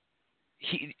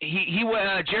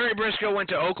 Jerry Briscoe went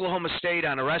to Oklahoma State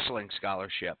on a wrestling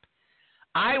scholarship.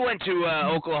 I went to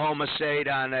Oklahoma State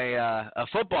on a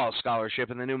football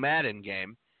scholarship in the new Madden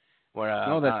game, where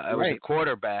I was a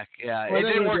quarterback. Yeah, it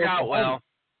didn't work out well.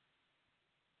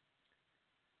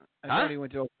 I thought he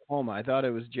went to Oklahoma. I thought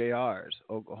it was JR's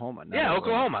Oklahoma. Yeah,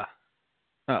 Oklahoma.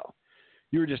 Oh,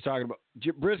 You were just talking about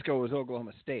Briscoe was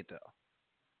Oklahoma State, though.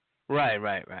 Right.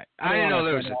 I didn't know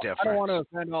there was a difference. I don't want to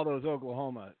offend all those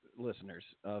Oklahoma listeners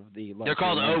of the. They're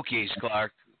called Okies,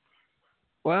 Clark.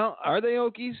 Well, are they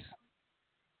Okies?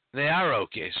 They are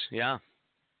Okies, yeah.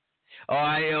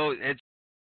 Ohio,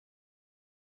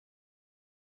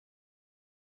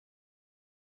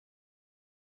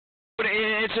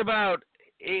 it's about.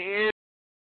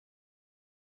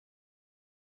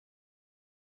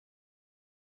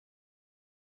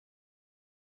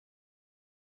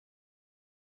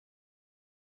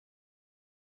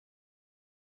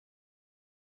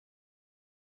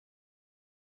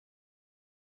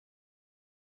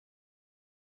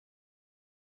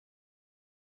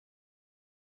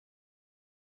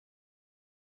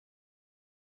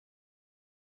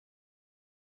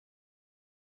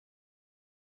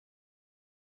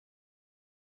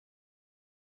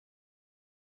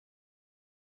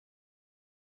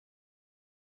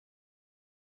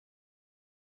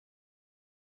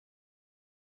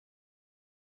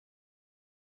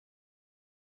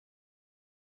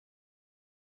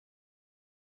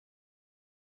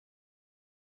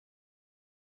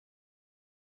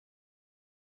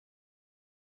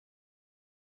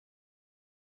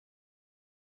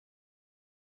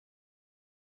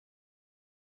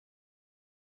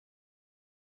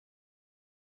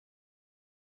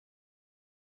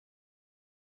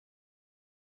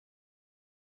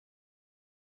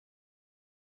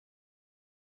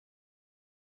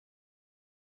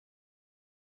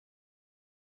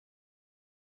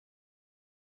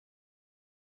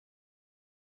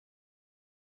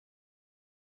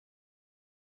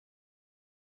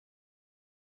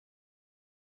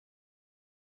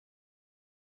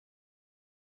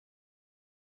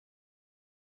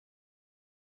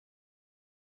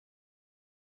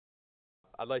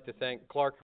 I'd like to thank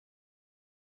Clark.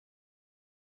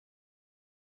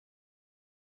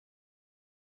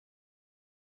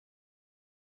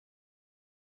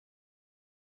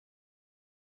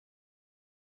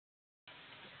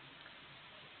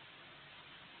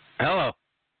 Hello.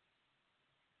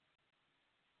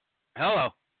 Hello.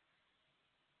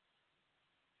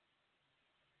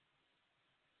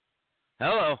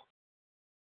 Hello.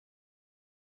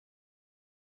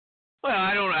 Well,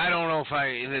 I don't know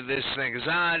if this thing is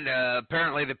on.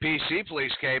 Apparently, the PC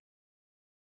police came.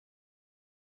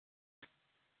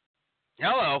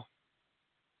 Hello.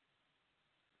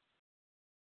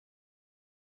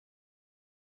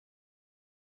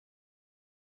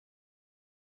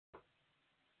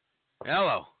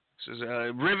 Hello. This is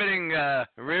riveting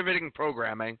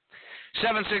programming.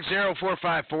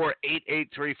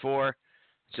 760-454-8834.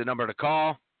 It's the number to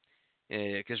call.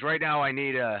 Because right now I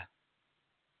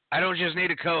don't just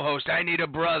need a co-host. I need a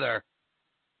brother.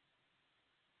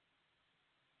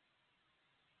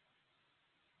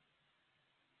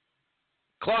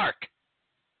 Clark.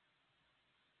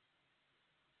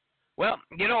 Well,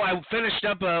 I finished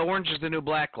up Orange is the New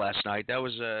Black last night. That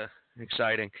was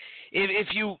exciting. If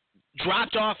you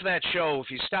dropped off that show, if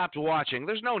you stopped watching,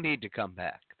 there's no need to come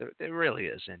back. There really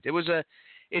isn't.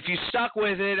 If you stuck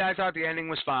with it, I thought the ending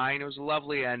was fine. It was a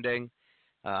lovely ending.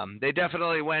 They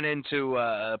definitely went into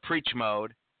preach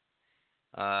mode.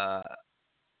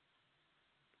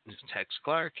 Text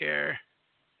Clark here.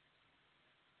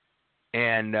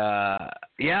 And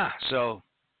so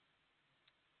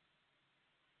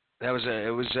it was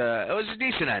a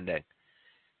decent ending.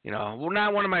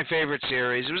 Not one of my favorite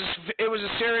series. It was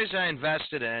a series I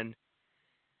invested in,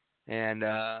 and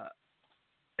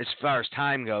as far as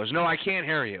time goes, no, I can't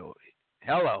hear you.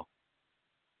 Hello.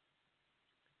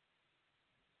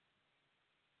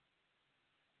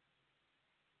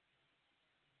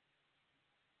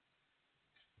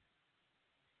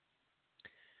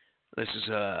 This is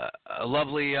a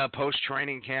lovely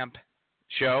post-training camp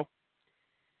show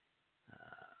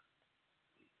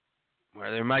where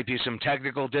there might be some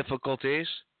technical difficulties,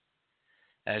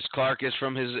 as Clark is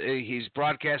he's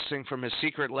broadcasting from his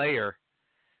secret lair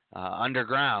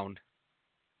underground.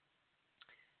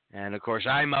 And, of course,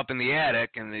 I'm up in the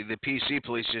attic, and the PC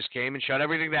police just came and shut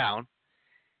everything down.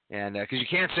 And because you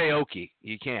can't say Okie.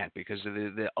 You can't, because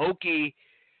the Okie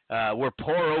were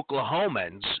poor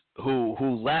Oklahomans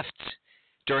who left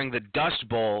during the Dust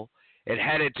Bowl and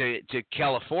headed to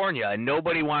California, and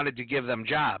nobody wanted to give them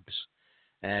jobs.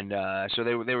 And so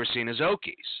they were seen as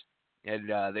Okies. And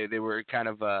they were kind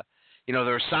of, there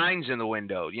were signs in the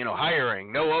window,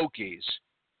 hiring, no Okies.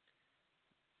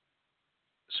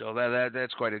 So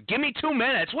that's quite a... Give me 2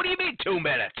 minutes. What do you mean 2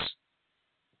 minutes?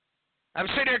 I'm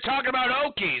sitting here talking about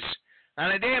Okies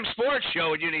on a damn sports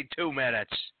show, and you need 2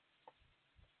 minutes.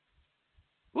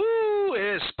 Woo!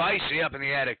 It is spicy up in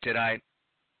the attic tonight.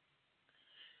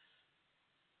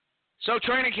 So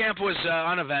training camp was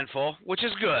uneventful, which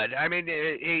is good. I mean,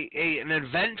 an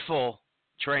eventful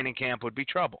training camp would be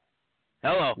trouble.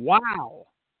 Hello. Wow.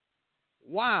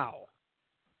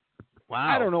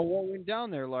 I don't Wow. know what went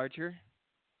down there, Larcher.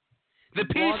 The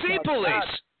PC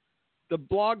police. The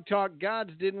blog talk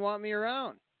gods didn't want me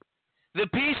around. The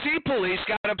PC police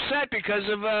got upset because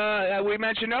of we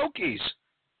mentioned Okies.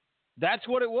 That's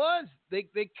what it was. They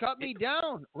cut me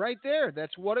down right there.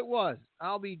 That's what it was.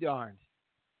 I'll be darned.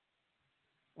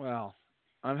 Well,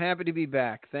 I'm happy to be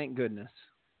back. Thank goodness.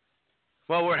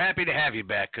 Well, we're happy to have you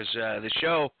back because the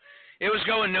show, it was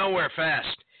going nowhere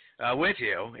fast with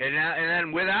you, and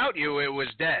then without you, it was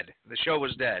dead. The show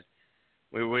was dead.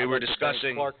 We were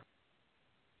discussing Clark.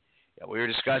 Yeah, we were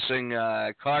discussing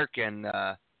Clark and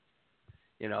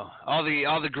all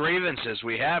the grievances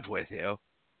we have with you.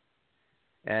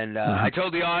 And I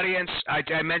told the audience,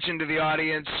 I mentioned to the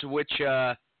audience which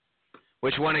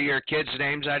one of your kids'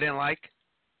 names I didn't like.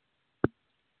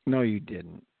 No, you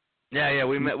didn't. Yeah,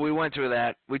 we went through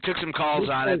that. We took some calls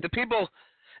on it. The people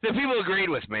agreed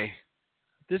with me.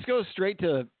 This goes straight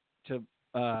to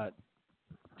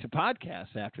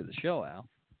podcasts after the show, Al.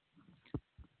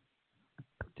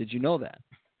 Did you know that?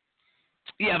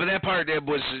 Yeah, but that part it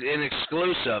was an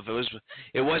exclusive.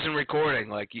 It wasn't recording.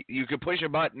 Like you could push a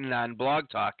button on Blog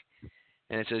Talk,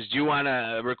 and it says, "Do you want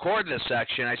to record this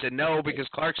section?" I said no because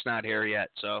Clark's not here yet.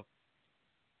 So.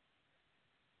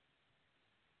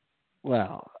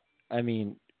 Well, I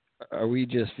mean, are we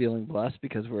just feeling blessed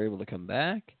because we're able to come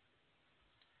back?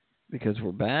 Because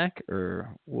we're back, or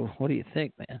what do you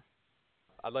think, man?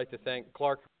 I'd like to thank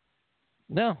Clark.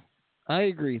 No, I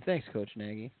agree. Thanks, Coach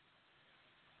Nagy.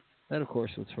 That, of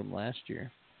course, was from last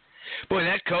year. Boy,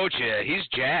 that coach, he's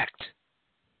jacked.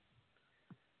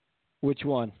 Which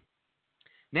one?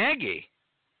 Nagy.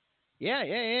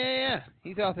 Yeah.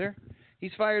 He's out there.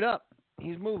 He's fired up.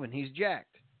 He's moving. He's jacked.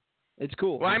 It's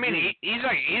cool. Well, I mean, he's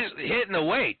hitting the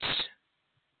weights.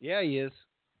 Yeah, he is.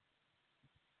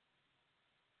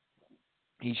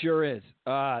 He sure is.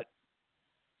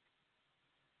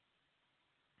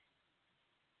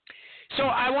 So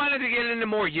I wanted to get into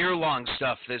more year-long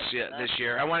stuff this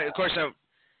year. Of course,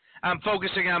 I'm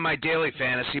focusing on my daily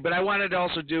fantasy, but I wanted to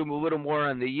also do a little more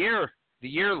on the yearly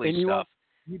stuff.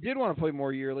 You did want to play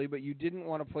more yearly, but you didn't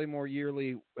want to play more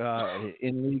yearly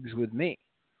in leagues with me.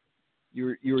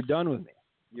 You were done with me.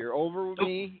 You're over with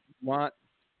me.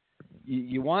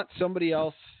 You want somebody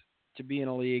else to be in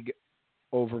a league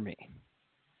over me.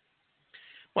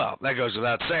 Well, that goes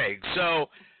without saying. So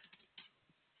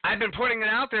I've been putting it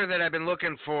out there that I've been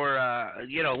looking for,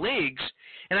 leagues,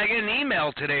 and I get an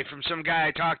email today from some guy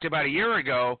I talked about a year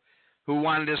ago who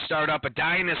wanted to start up a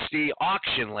dynasty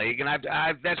auction league, and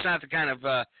that's not the kind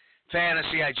of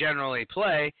fantasy I generally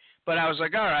play, but I was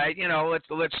like, all right,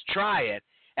 let's try it.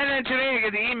 And then today I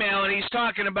get the email, and he's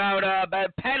talking about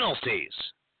penalties.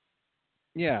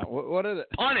 Yeah, what are the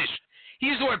He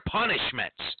used the word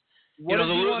punishments.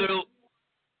 There'll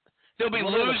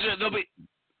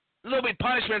be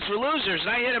punishments for losers. And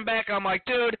I hit him back. I'm like,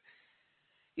 dude,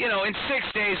 in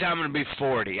 6 days I'm going to be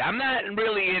 40. I'm not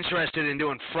really interested in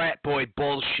doing frat boy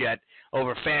bullshit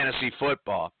over fantasy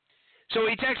football. So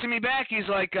he texted me back. He's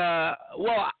like, I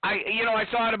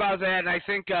thought about that, and I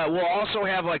think we'll also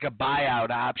have like a buyout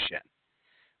option.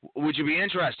 Would you be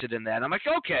interested in that? I'm like,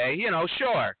 okay,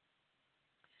 sure.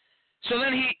 So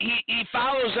then he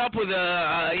follows up with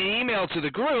an email to the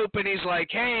group, and he's like,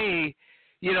 hey,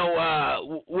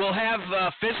 we'll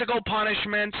have physical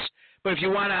punishments, but if you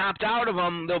want to opt out of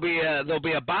them, there'll be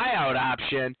a buyout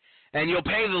option, and you'll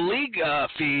pay the league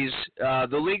fees,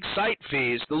 the league site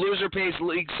fees. The loser pays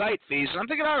league site fees. And I'm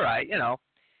thinking, all right, And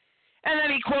then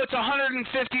he quotes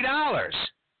 $150.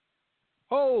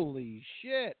 Holy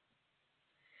shit.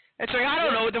 It's like, I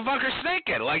don't know what the fucker's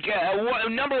thinking. Like,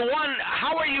 number one,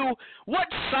 what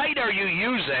site are you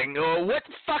using, or what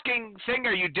fucking thing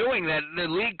are you doing that the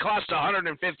league costs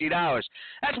 $150?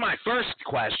 That's my first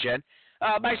question.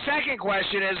 My second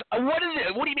question is, what do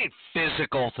you mean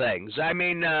physical things? I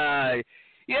mean, what are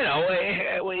you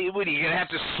going to have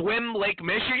to swim Lake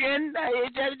Michigan?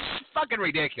 It's fucking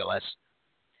ridiculous.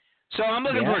 So I'm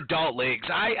looking for adult leagues.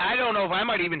 I don't know if I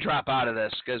might even drop out of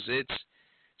this because it's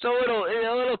a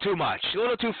little too much, a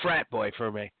little too frat boy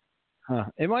for me. Huh.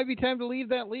 It might be time to leave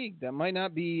that league. That might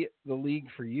not be the league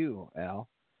for you, Al.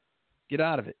 Get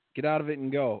out of it. Get out of it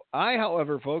and go.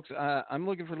 However, folks, I'm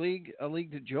looking for a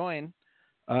league to join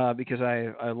because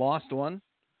I lost one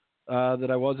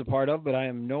that I was a part of, but I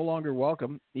am no longer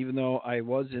welcome. Even though I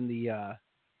was in the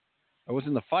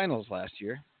finals last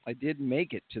year, I did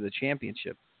make it to the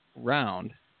championship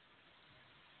round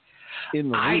in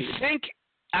the league.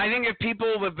 I think if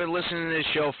people have been listening to this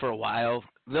show for a while,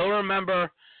 they'll remember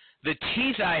the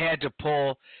teeth I had to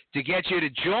pull to get you to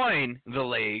join the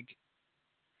league.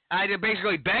 I had to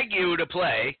basically beg you to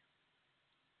play.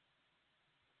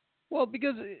 Well,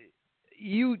 because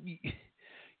I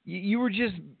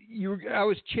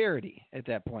was charity at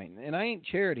that point, and I ain't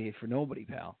charity for nobody,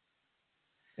 pal.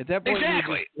 At that point,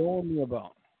 Exactly. you were just throwing me a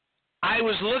bone. I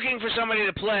was looking for somebody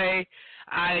to play.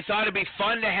 I thought it'd be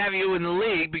fun to have you in the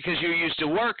league because you used to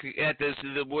work at this.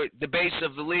 The base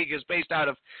of the league is based out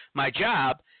of my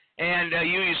job, and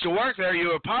you used to work there. You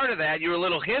were part of that. You were a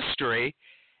little history,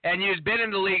 and you'd been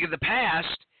in the league in the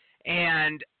past.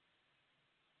 And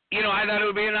I thought it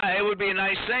would be a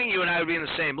nice thing. You and I would be in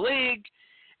the same league,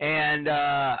 and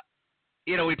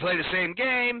we'd play the same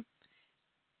game.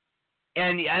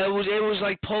 And it was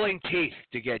like pulling teeth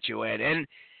to get you in. And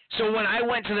so when I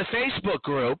went to the Facebook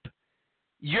group,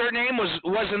 your name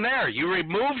wasn't there. You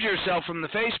removed yourself from the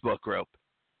Facebook group.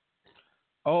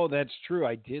 Oh, that's true.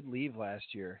 I did leave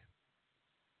last year.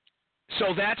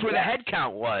 So that's where the head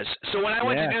count was. So when I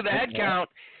went to do the head count,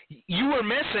 you were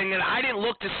missing, and I didn't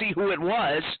look to see who it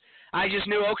was. I just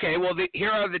knew, okay, well,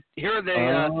 here are the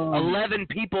 11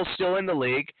 people still in the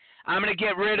league. I'm going to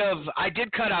get rid of. I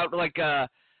did cut out like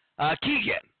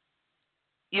Keegan.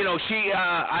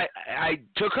 I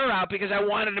took her out because I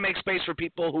wanted to make space for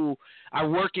people who are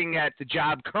working at the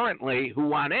job currently who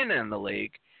want in the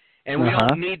league, and we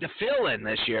don't need to fill in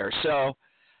this year. So,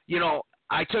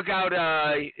 I took out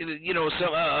a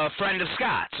friend of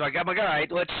Scott's. So I got all right,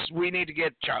 we need to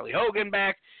get Charlie Hogan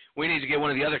back. We need to get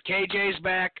one of the other KJs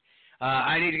back.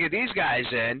 I need to get these guys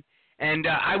in, and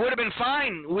I would have been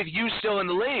fine with you still in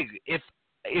the league if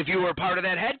you were part of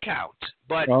that head count.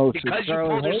 But because you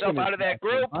pulled yourself out of that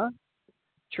group. Huh?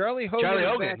 Charlie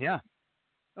Hogan, back. Yeah.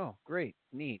 Oh, great.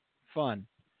 Neat. Fun.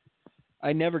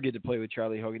 I never get to play with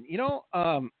Charlie Hogan.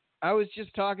 I was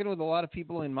just talking with a lot of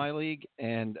people in my league,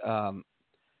 and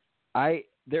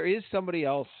there is somebody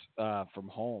else from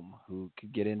home who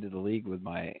could get into the league with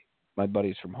my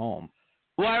buddies from home.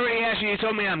 Well, I already asked you. You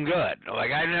told me I'm good.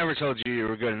 Like, I never told you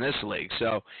were good in this league.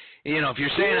 So, if you're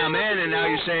saying I'm in and now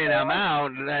you're saying I'm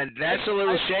out, that's a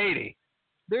little shady.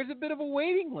 There's a bit of a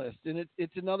waiting list, and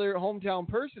it's another hometown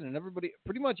person, and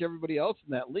pretty much everybody else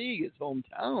in that league is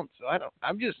hometown. So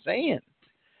I'm just saying.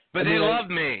 But they love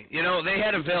me. They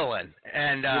had a villain,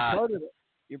 and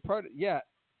you're part of. Yeah,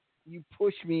 you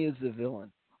push me as the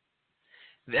villain.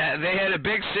 They had a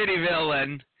big city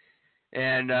villain.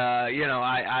 And I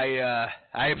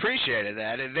appreciated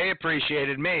that, and they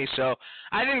appreciated me. So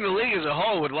I think the league as a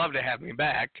whole would love to have me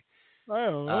back. I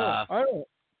don't know.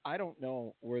 I don't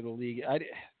know where the league.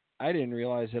 I didn't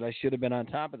realize that I should have been on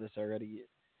top of this already.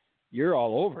 You're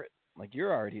all over it. Like,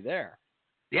 you're already there.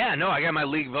 Yeah, no, I got my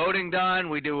league voting done.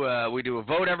 We do a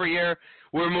vote every year.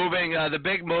 We're moving. The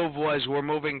big move was we're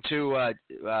moving to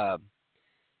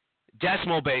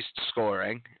decimal based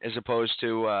scoring as opposed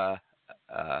to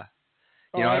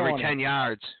every 10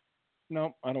 yards.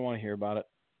 Nope, I don't want to hear about it.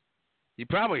 You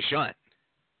probably shouldn't.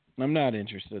 I'm not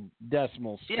interested.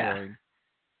 Decimal scoring.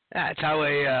 Yeah, that's how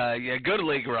a good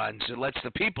league runs. It lets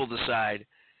the people decide,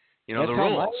 the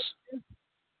rules.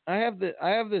 I have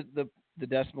the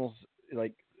decimals,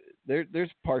 like, there's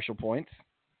partial points,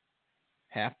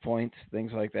 half points,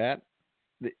 things like that.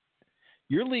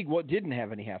 Your league didn't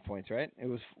have any half points, right? It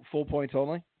was full points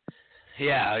only?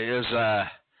 Yeah, it was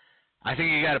I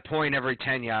think you got a point every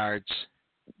 10 yards.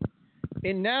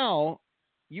 And now,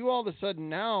 you all of a sudden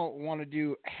now want to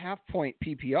do half-point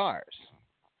PPRs.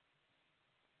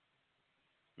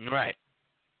 Right.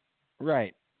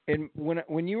 Right. And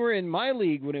when you were in my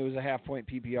league when it was a half-point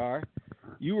PPR,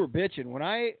 you were bitching. When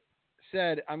I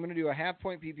said I'm going to do a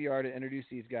half-point PPR to introduce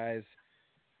these guys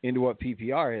into what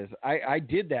PPR is, I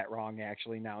did that wrong,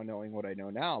 actually, now knowing what I know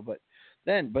now. But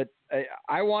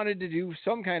I wanted to do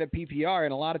some kind of PPR,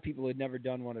 and a lot of people had never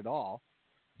done one at all.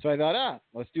 So I thought,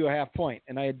 let's do a half point.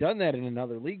 And I had done that in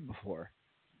another league before.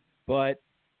 But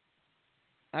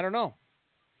I don't know.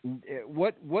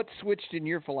 What switched in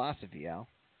your philosophy, Al?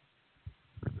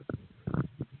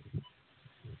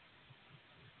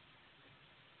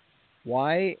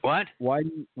 Why? What?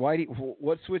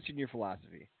 What switched in your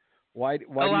philosophy? Why a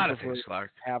lot do you of prefer things,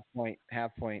 Clark. half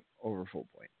point over full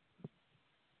point?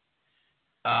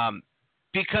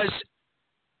 Because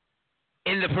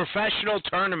in the professional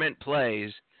tournament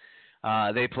plays,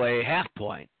 they play half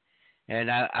point. And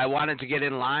I wanted to get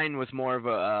in line with more of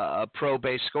a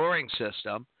pro-based scoring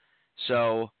system.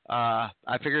 So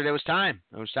I figured it was time.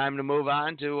 It was time to move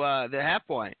on to the half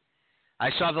point. I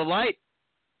saw the light.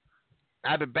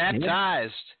 I've been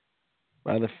baptized.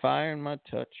 By the fire in my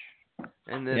touch.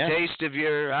 And the taste of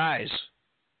your eyes.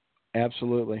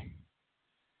 Absolutely.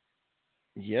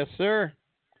 Yes, sir.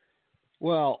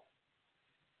 Well,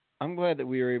 I'm glad that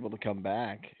we were able to come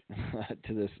back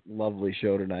to this lovely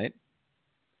show tonight.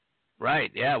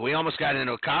 Right, yeah. We almost got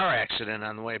into a car accident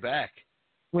on the way back.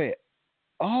 Wait.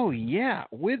 Oh, yeah.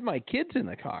 With my kids in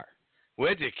the car.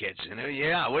 With your kids.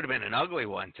 Yeah, it would have been an ugly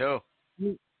one, too.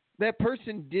 That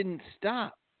person didn't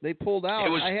stop. They pulled out.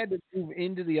 I had to move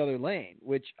into the other lane,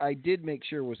 which I did make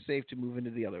sure was safe to move into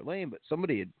the other lane, but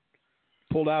somebody had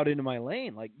pulled out into my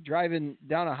lane, like driving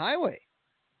down a highway.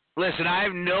 Listen, I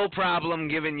have no problem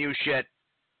giving you shit,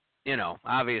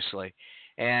 obviously.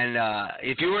 And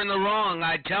if you were in the wrong,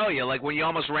 I'd tell you, like when you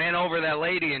almost ran over that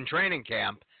lady in training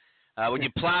camp, when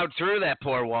you plowed through that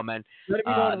poor woman.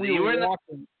 We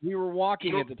were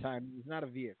walking at the time. It was not a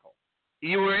vehicle.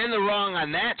 You were in the wrong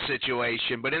on that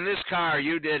situation, but in this car,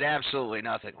 you did absolutely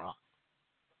nothing wrong.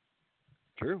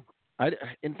 True.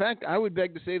 In fact, I would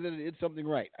beg to say that I did something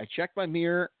right. I checked my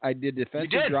mirror. I did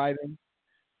defensive driving,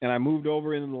 and I moved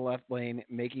over into the left lane,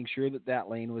 making sure that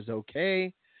lane was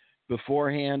okay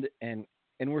beforehand, and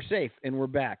we're safe, and we're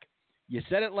back. You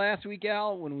said it last week,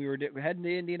 Al, when we were heading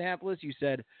to Indianapolis.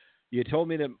 You told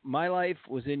me that my life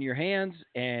was in your hands,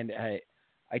 and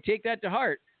I take that to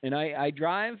heart, and I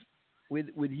drive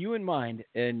with you in mind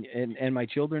and my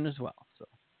children as well. So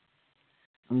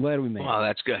I'm glad we made it. Well,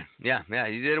 that's good. Yeah,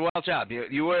 you did a well job. You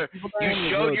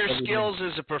showed your skills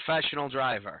as a professional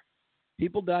driver.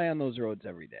 People die on those roads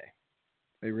every day.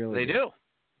 They really do.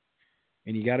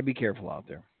 And you got to be careful out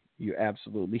there. You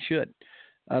absolutely should.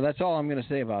 That's all I'm going to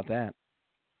say about that.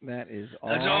 That is all.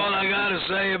 That's all I got to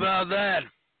say about that.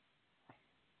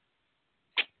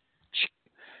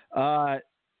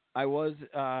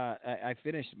 I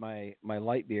finished my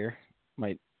light beer,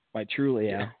 my Truly.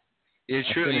 Yeah.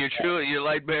 Your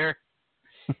light beer.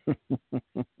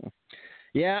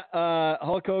 Yeah.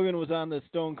 Hulk Hogan was on the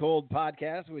Stone Cold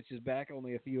podcast, which is back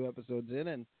only a few episodes in,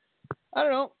 and I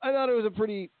don't know. I thought it was a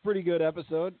pretty good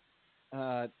episode.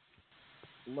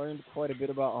 Learned quite a bit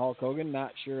about Hulk Hogan.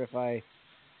 Not sure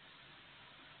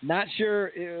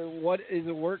what is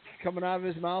a work coming out of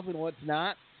his mouth and what's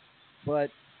not, but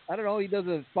I don't know. He does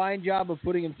a fine job of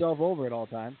putting himself over at all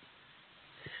times.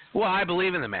 Well, I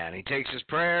believe in the man. He takes his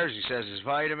prayers. He says his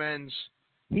vitamins.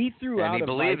 He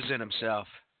believes in himself.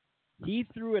 He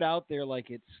threw it out there like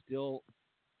it's still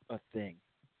a thing.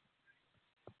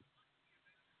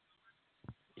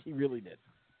 He really did.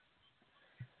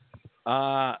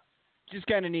 Just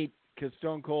kind of neat because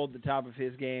Stone Cold, the top of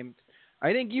his game.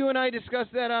 I think you and I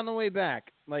discussed that on the way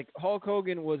back. Like, Hulk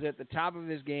Hogan was at the top of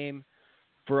his game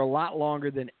for a lot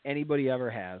longer than anybody ever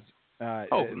has.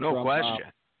 No question.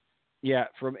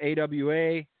 From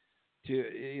AWA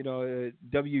to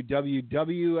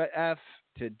WWF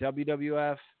to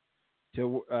WWF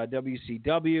to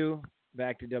WCW,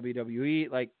 back to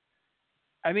WWE. Like,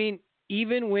 I mean,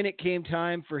 even when it came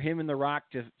time for him and The Rock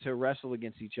to wrestle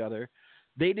against each other,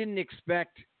 they didn't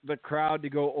expect the crowd to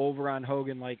go over on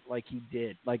Hogan like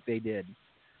they did.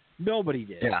 Nobody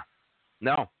did. Yeah.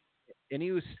 No. And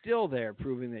he was still there,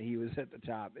 proving that he was at the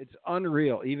top. It's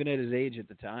unreal, even at his age at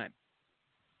the time.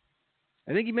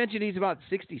 I think he mentioned he's about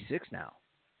 66 now.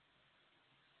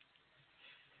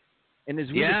 And as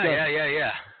we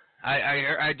yeah.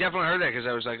 I definitely heard that because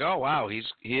I was like, oh wow, he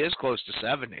is close to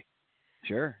 70.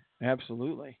 Sure,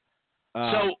 absolutely.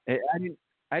 I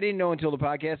didn't know until the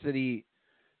podcast that he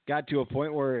got to a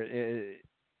point where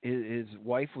his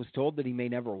wife was told that he may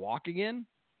never walk again.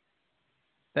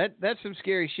 That's some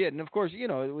scary shit. And of course,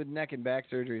 with neck and back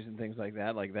surgeries and things like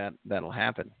that'll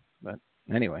happen. But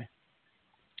anyway.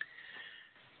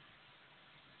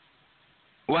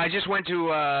 Well, I just went to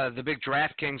the big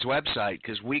DraftKings website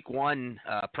because Week 1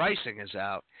 pricing is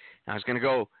out. I was going to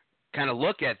go kind of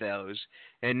look at those,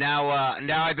 and now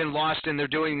I've been lost in. They're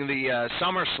doing the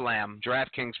SummerSlam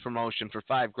DraftKings promotion for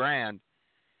 $5,000,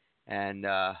 and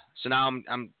so now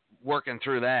I'm working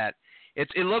through that.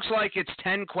 It looks like it's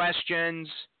 10 questions,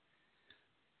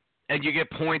 and you get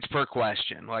points per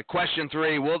question. Like question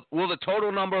 3, will the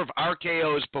total number of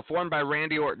RKOs performed by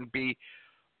Randy Orton be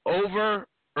over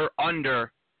or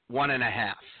under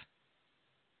 1.5?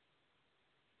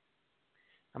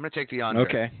 I'm going to take the under.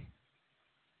 Okay.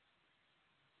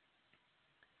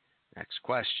 Next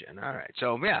question. All right.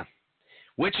 So, yeah.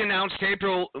 Which announce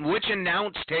table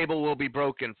will be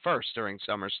broken first during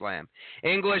SummerSlam?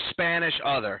 English, Spanish,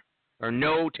 other. Or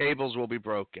no tables will be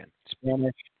broken?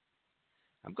 Spanish.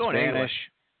 I'm going Spanish.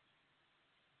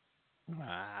 English.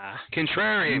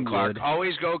 Contrarian, Clark.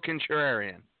 Always go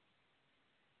contrarian.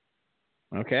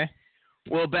 Okay.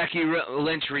 Will Becky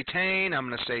Lynch retain? I'm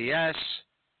going to say yes.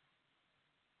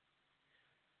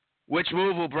 Which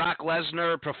move will Brock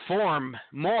Lesnar perform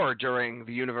more during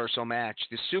the Universal match?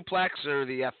 The suplex or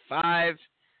the F5?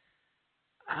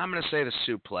 I'm going to say the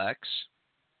suplex.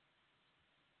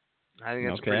 I think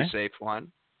that's a pretty safe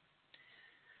one.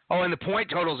 Oh, and the point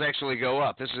totals actually go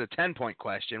up. This is a 10-point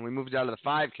question. We moved out of the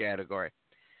 5 category.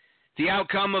 The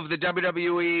outcome of the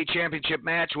WWE Championship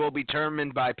match will be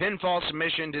determined by pinfall,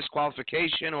 submission,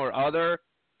 disqualification, or other.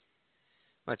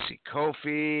 Let's see.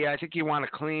 Kofi, I think you want a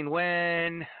clean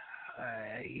win.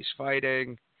 He's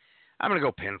fighting. I'm going to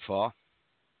go pinfall.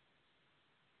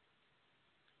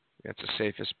 That's the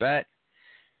safest bet.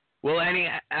 Will any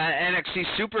NXT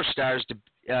superstars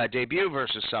debut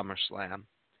versus SummerSlam?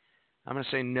 I'm going to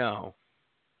say no.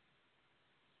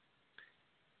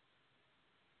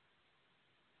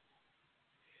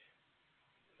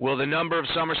 Will the number of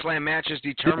SummerSlam matches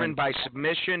determined by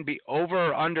submission be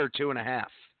over or under 2.5? I'm going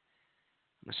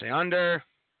to say under.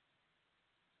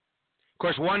 Of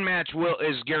course, one match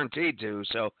is guaranteed to,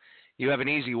 so you have an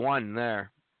easy one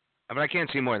there. But I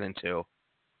can't see more than 2.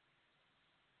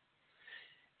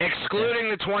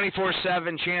 Excluding the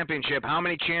 24/7 championship, how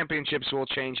many championships will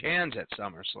change hands at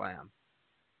SummerSlam?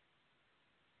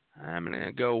 I'm going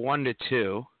to go 1 to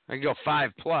 2. I can go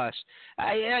 5 plus.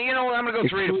 You know what? I'm going to go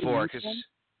 3 to 4.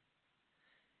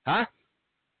 Huh?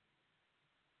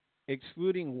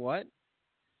 Excluding what?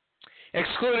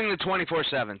 Excluding the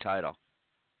 24/7 title.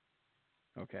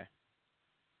 Okay.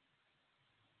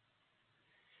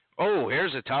 Oh,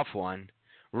 here's a tough one.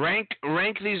 Rank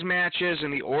these matches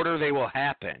in the order they will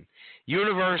happen.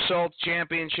 Universal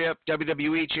Championship,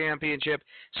 WWE Championship,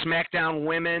 SmackDown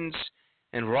Women's,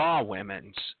 and Raw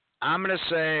Women's. I'm going to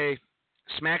say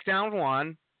SmackDown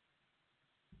 1.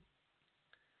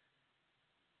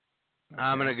 Okay.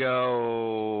 I'm going to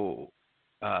go...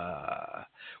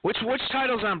 Which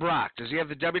title's on Brock? Does he have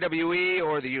the WWE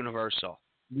or the Universal?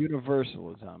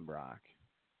 Universal is on Brock.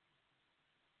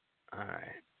 All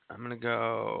right. I'm going to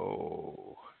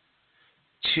go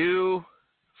 2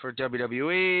 for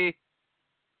WWE,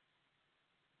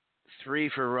 3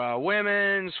 for Raw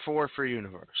Women's, 4 for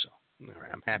Universal. All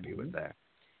right, I'm happy with that.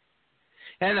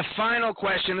 And the final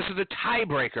question, this is the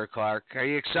tiebreaker, Clark. Are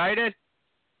you excited?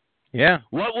 Yeah.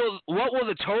 What will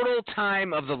the total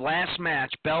time of the last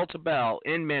match, bell to bell,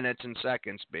 in minutes and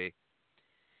seconds be?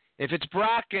 If it's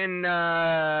Brock and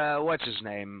what's his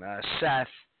name, Seth,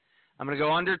 I'm going to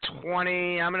go under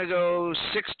 20. I'm going to go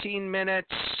 16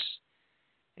 minutes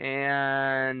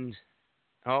and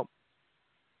if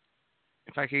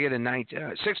I could get a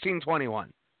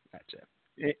 16:21. That's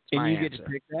it. And you get to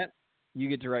pick that? You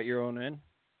get to write your own in?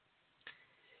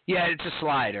 Yeah, it's a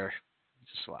slider.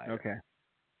 It's a slider.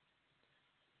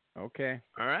 Okay.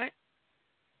 All right.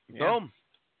 Yeah. Boom.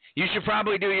 You should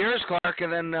probably do yours, Clark,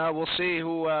 and then we'll see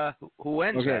who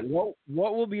wins. Okay.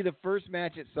 What will be the first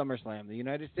match at SummerSlam? The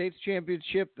United States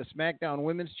Championship, the SmackDown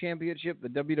Women's Championship, the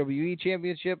WWE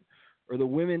Championship, or the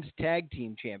Women's Tag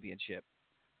Team Championship?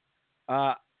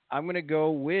 I'm going to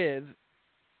go with,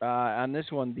 on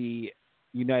this one, the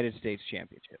United States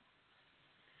Championship.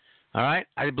 All right.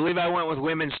 I believe I went with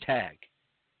Women's Tag.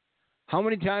 How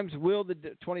many times will the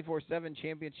 24/7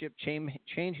 Championship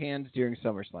change hands during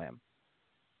SummerSlam?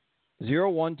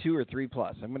 0, 1, 2, or 3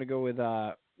 plus? I'm going to go with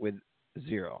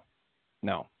 0.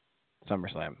 No.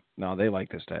 SummerSlam. No, they like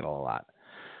this title a lot.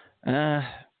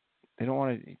 They don't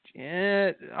want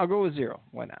to. I'll go with 0.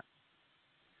 Why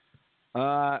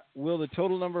not? Will the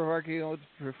total number of RKOs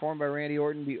performed by Randy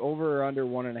Orton be over or under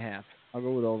 1.5? I'll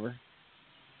go with over.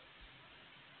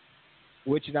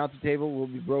 Which announce table will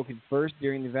be broken first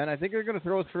during the event? I think they're going to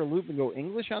throw us for a loop and go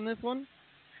English on this one.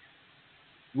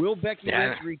 Will Becky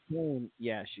Lynch retain?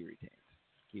 Yeah, she retains.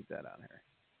 Keep that on her.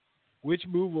 Which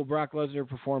move will Brock Lesnar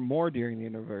perform more during the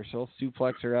Universal?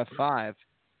 Suplex or F5?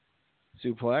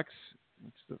 Suplex.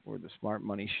 That's where the smart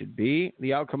money should be.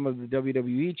 The outcome of the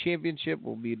WWE Championship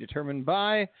will be determined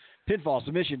by pinfall,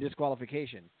 submission,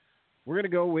 disqualification. We're going to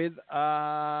go with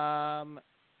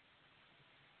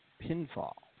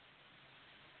pinfall.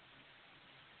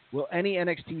 Will any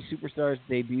NXT superstars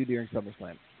debut during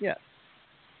SummerSlam? Yes.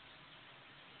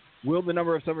 Will the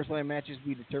number of SummerSlam matches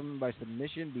be determined by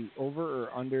submission be over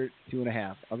or under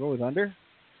 2.5? I'll go with under.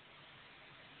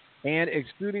 And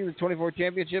excluding the 24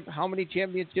 championship, how many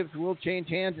championships will change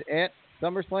hands at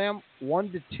SummerSlam?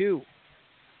 1 to 2.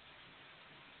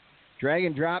 Drag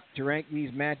and drop to rank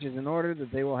these matches in order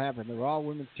that they will happen. The Raw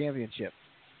Women's Championship,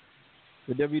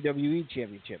 the WWE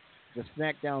Championship, the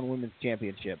SmackDown Women's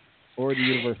Championship, or the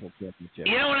Universal Championship.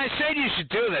 You know, when I said you should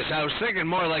do this, I was thinking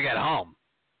more like at home.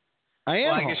 I am.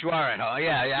 Well, I home. guess you are at home.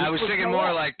 Yeah. I was thinking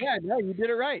more like. Yeah, you did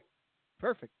it right.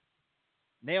 Perfect.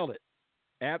 Nailed it.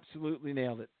 Absolutely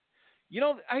nailed it.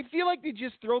 I feel like they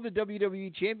just throw the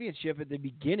WWE Championship at the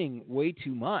beginning way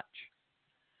too much.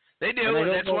 They do, and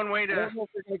that's one way to. I don't know if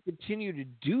they're going to continue to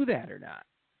do that or not.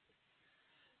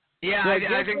 Yeah, So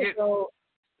I think it. So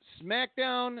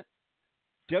SmackDown,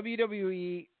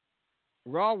 WWE,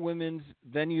 Raw Women's,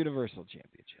 then Universal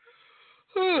Championship.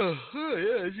 Yeah,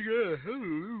 it's good.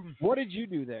 What did you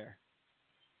do there?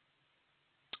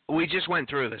 We just went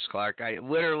through this, Clark. I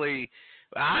literally,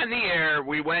 on the air,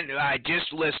 I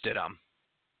just listed them.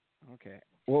 Okay.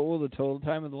 What will the total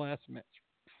time of the last match?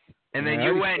 And then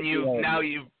you went, you've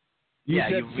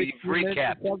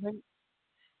recapped.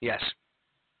 Yes.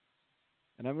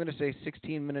 And I'm going to say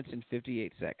 16 minutes and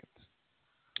 58 seconds.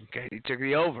 Okay, you took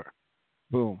the over.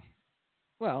 Boom.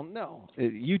 Well, no,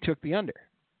 you took the under.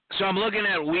 So I'm looking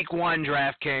at Week 1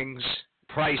 DraftKings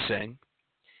pricing.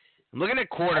 I'm looking at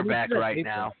quarterback right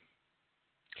now.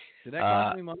 Did that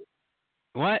cost me money?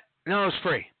 What? No, it was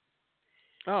free.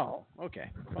 Oh,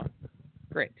 okay. Fine.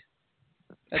 Great.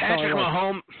 That's Patrick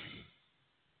Mahomes.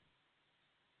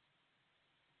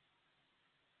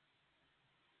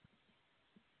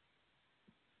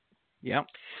 Yep.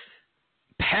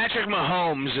 Patrick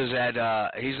Mahomes is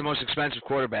he's the most expensive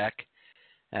quarterback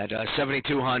at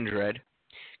 $7,200.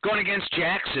 Going against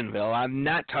Jacksonville, I'm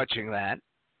not touching that.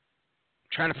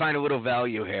 Trying to find a little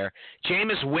value here.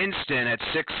 Jameis Winston at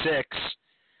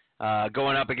 6'6",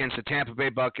 going up against the Tampa Bay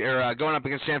going up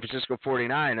against San Francisco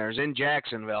 49ers in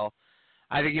Jacksonville.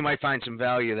 I think you might find some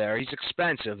value there. He's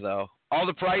expensive though. All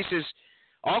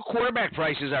quarterback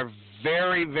prices are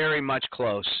very, very much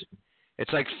close.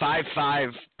 It's like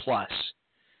 5.5 plus.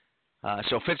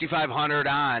 So 5,500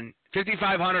 on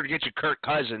 5,500 gets you Kirk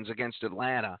Cousins against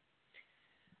Atlanta.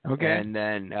 Okay. And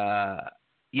then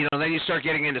then you start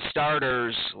getting into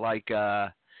starters like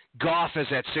Goff is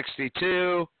at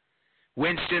 62,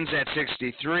 Winston's at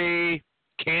 63,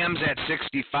 Cam's at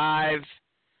 65.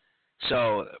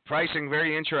 So pricing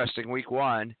very interesting Week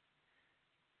 1.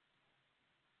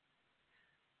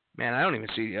 Man, I don't even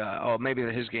see. Maybe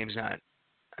his game's not.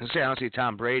 I don't see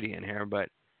Tom Brady in here, but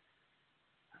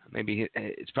maybe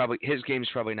his game's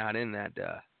probably not in that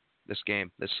this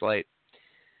slate.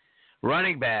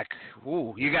 Running back,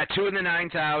 you got 2 in the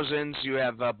 9,000s. You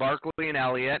have Barkley and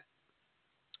Elliott.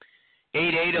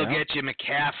 8.8 will get you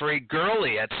McCaffrey.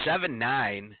 Gurley at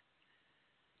 7.9.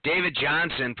 David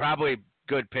Johnson, probably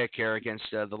good pick here against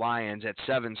the Lions at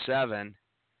 7.7.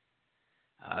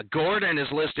 Gordon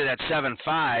is listed at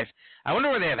 7.5. I wonder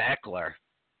where they have Eckler.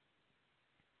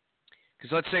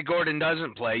 Because let's say Gordon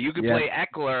doesn't play. You could play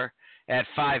Eckler at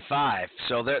 5.5.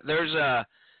 So there's a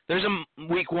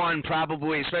Week 1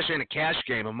 probably, especially in a cash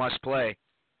game, a must play.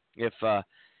 Because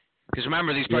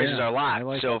remember these prices are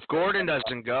locked. So if Gordon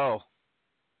doesn't go,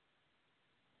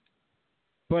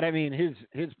 but I mean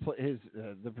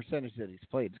the percentage that he's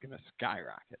played is going to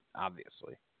skyrocket.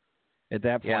 Obviously, at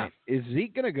that point, is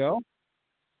Zeke going to go?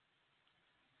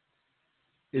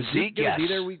 Is Zeke going to be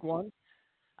there Week 1?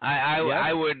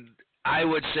 I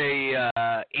would say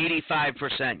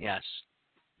 85% yes.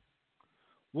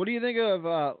 What do you think of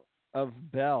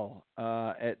Bell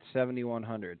at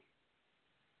 7,100?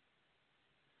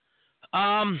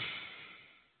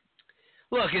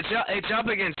 Look, it's up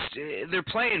against. They're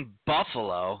playing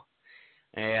Buffalo,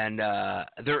 and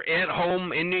they're at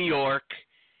home in New York.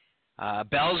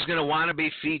 Bell's going to want to be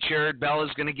featured. Bell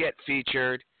is going to get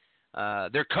featured.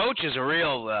 Their coach is a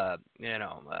real,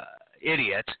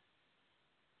 idiot.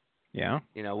 Yeah.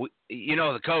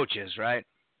 The coaches, right?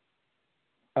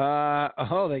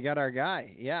 They got our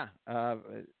guy. Yeah.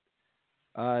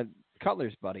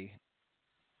 Cutler's buddy.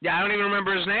 Yeah, I don't even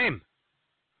remember his name.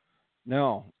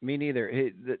 No, me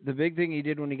neither. The big thing he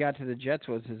did when he got to the Jets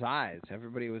was his eyes.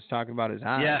 Everybody was talking about his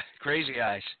eyes. Yeah, crazy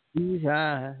eyes. His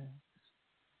eyes.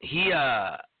 He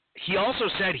also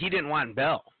said he didn't want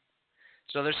Bell.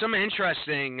 So there's some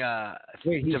interesting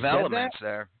developments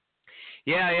there.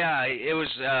 Yeah. It was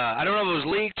I don't know if it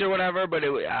was leaked or whatever, but it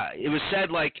was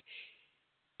said like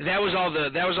that was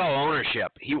all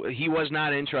ownership. He was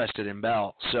not interested in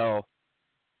Bell. So,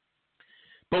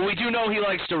 but we do know he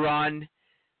likes to run.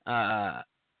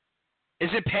 Is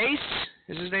it Pace?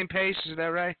 Is his name Pace? Is that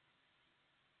right?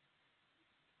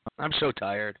 I'm so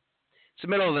tired. It's the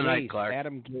middle of the night, Clark.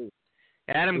 Adam Gase.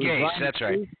 Adam Gase, that's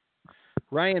right.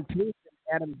 Ryan Pace and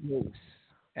Adam Gase.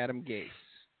 Adam Gase.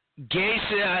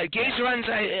 Gase runs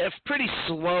a pretty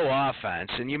slow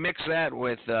offense, and you mix that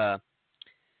with Bell.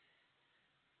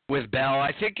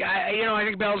 I think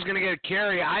Bell's going to get a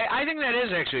carry. I think that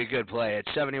is actually a good play at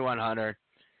 7,100.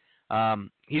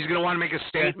 He's going to want to make a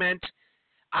statement.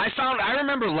 I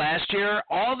remember last year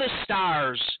all the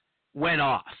stars went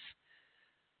off.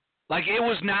 Like, it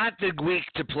was not the week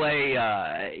to play,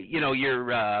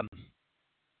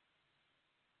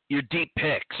 your deep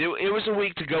picks. It was a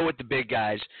week to go with the big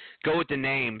guys, go with the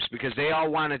names, because they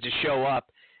all wanted to show up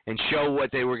and show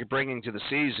what they were bringing to the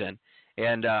season.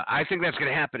 And I think that's going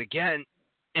to happen again.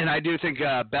 And I do think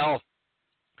Bell,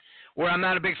 where I'm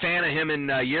not a big fan of him in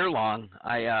year long,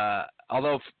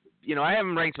 although I have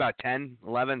him ranked about 10th,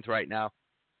 11th right now.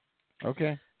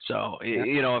 Okay. So,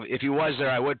 if he was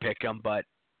there, I would pick him, but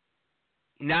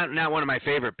not one of my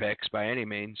favorite picks by any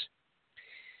means.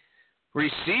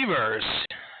 Receivers,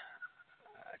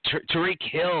 Tyreek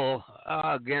Hill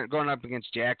going up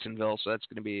against Jacksonville, so that's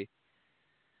going to be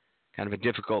kind of a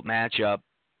difficult matchup.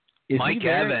 Mike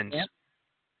Evans.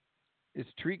 Is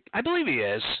Tyreek? I believe he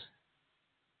is.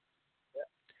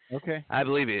 Okay. I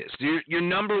believe he is. Your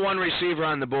number one receiver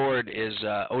on the board is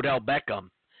Odell Beckham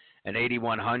at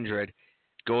 8,100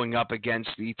 going up against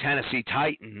the Tennessee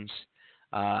Titans.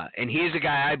 And he's a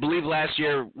guy, I believe last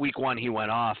year, week 1, he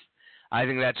went off. I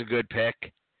think that's a good pick.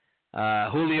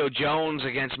 Julio Jones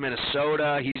against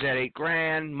Minnesota, he's at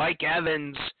 $8,000. Mike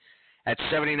Evans at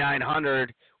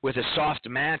 7,900 with a soft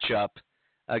matchup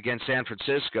against San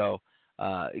Francisco.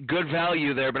 Good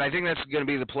value there, but I think that's going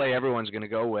to be the play everyone's going to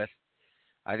go with.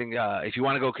 I think if you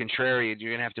want to go contrary,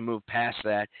 you're going to have to move past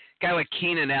that. A guy like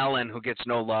Keenan Allen, who gets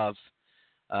no love,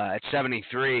 at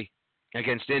 73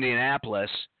 against Indianapolis,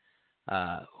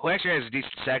 who actually has a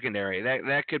decent secondary.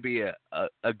 That could be a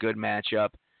good matchup.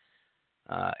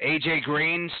 A.J.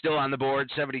 Green still on the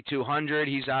board, 7,200.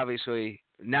 He's obviously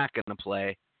not going to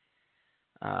play.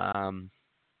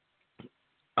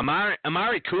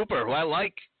 Amari Cooper, who I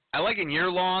like in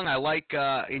year long, I like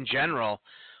in general,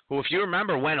 who, if you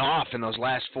remember, went off in those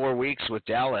last 4 weeks with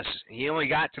Dallas. He only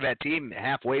got to that team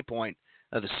halfway point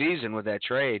of the season with that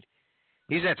trade.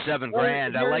 He's at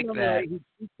 $7,000. I like that.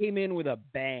 He came in with a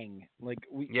bang.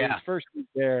 His first week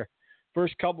there,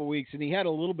 first couple weeks, and he had a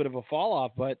little bit of a fall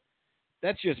off, but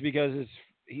that's just because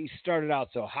he started out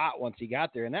so hot once he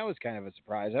got there, and that was kind of a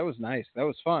surprise. That was nice. That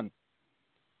was fun.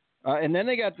 And then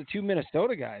they got the 2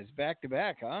 Minnesota guys back to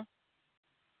back, huh?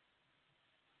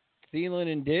 Thielen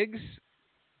and Diggs.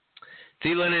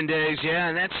 Thielen and Diggs, yeah,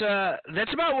 and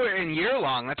that's about where in year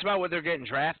long. That's about what they're getting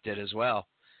drafted as well.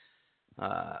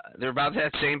 They're about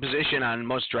that same position on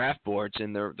most draft boards,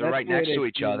 and they're right next to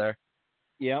each other.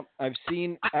 Yep, I've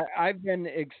been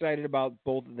excited about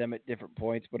both of them at different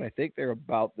points, but I think they're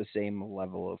about the same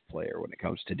level of player when it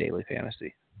comes to daily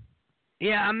fantasy.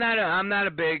 Yeah, I'm not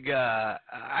a big.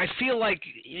 I feel like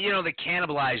they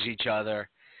cannibalize each other,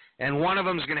 and one of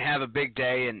them is going to have a big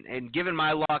day. And given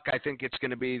my luck, I think it's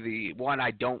going to be the one I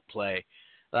don't play.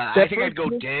 I think I'd go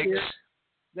Diggs.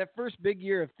 That first big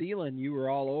year of Thielen, you were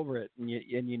all over it, and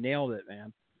you nailed it,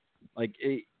 man.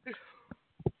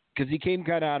 Because he came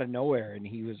kind of out of nowhere, and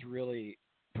he was really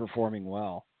performing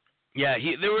well. Yeah,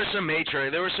 there were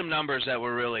some numbers that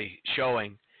were really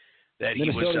showing that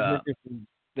Minnesota's he was.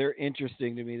 They're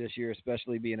interesting to me this year,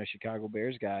 especially being a Chicago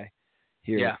Bears guy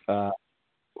here. Yeah.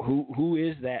 Who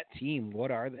is that team?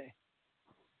 What are they?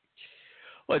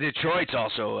 Well, Detroit's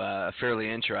also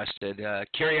fairly interested.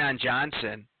 Kerryon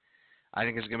Johnson, I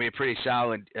think, is going to be a pretty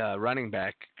solid running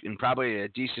back and probably a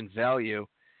decent value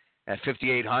at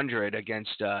 5,800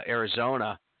 against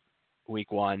Arizona, week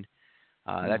 1.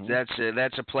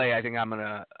 That's a play I think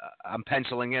I'm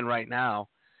penciling in right now.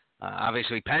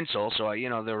 Obviously pencil, so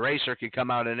the racer could come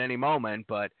out at any moment,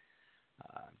 but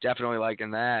definitely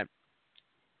liking that.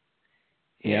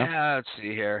 Yeah, let's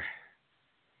see here.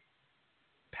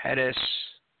 Pettis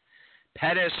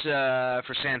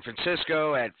for San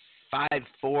Francisco at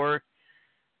 5.4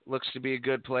 looks to be a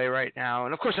good play right now.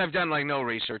 And of course, I've done no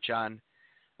research on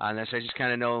this. I just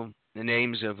kind of know the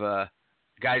names of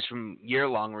guys from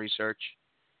year-long research.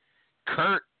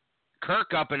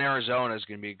 Kirk up in Arizona is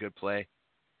going to be a good play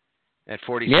at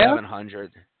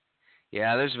 4,700.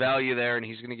 Yeah, there's value there, and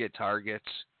he's going to get targets.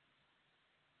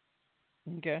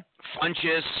 Okay.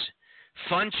 Funchess,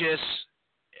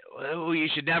 who you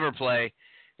should never play,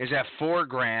 is at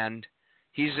 $4,000.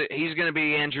 He's going to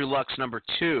be Andrew Luck's number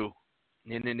 2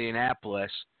 in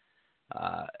Indianapolis.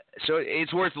 So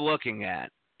it's worth looking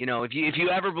at. If you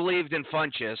ever believed in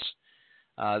Funchess,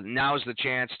 now's the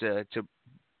chance to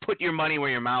put your money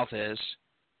where your mouth is.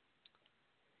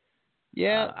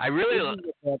 Yeah, I really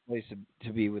that place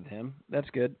to be with him. That's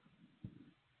good.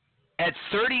 At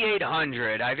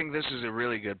 3,800, I think this is a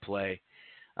really good play.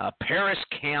 Paris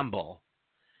Campbell,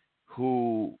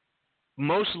 who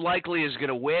most likely is going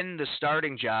to win the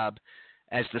starting job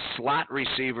as the slot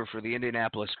receiver for the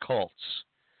Indianapolis Colts.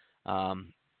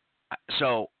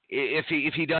 So if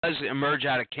he does emerge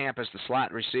out of camp as the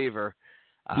slot receiver,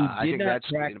 He did not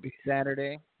practice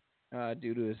Saturday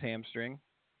due to his hamstring.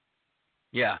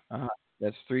 Yeah.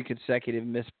 That's 3 consecutive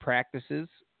missed practices,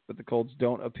 but the Colts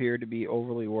don't appear to be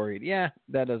overly worried. Yeah,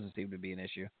 that doesn't seem to be an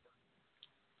issue.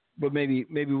 But maybe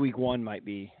week 1 might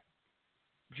be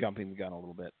jumping the gun a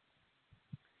little bit.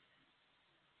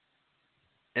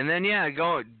 And then,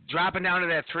 dropping down to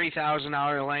that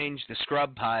 $3,000 range, the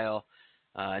scrub pile.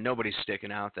 Nobody's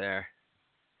sticking out there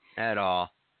at all,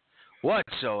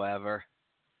 whatsoever.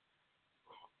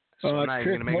 So I'm not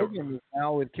Chris even going to make Hogan is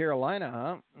now with Carolina,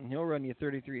 huh? And he'll run you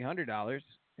 $3,300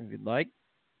 if you'd like.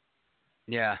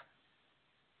 Yeah.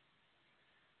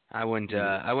 I wouldn't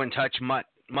touch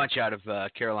much out of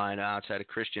Carolina outside of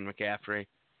Christian McCaffrey.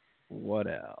 What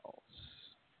else?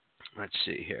 Let's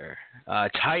see here.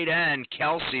 Tight end,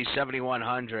 Kelsey,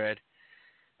 7,100.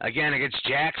 Again, against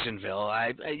Jacksonville.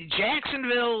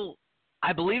 Jacksonville,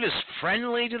 I believe, is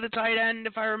friendly to the tight end,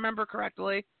 if I remember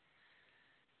correctly.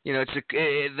 It's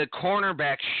the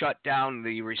cornerback shut down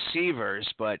the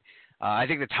receivers, but I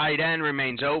think the tight end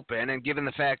remains open. And given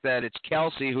the fact that it's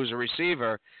Kelsey who's a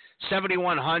receiver,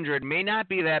 7,100 may not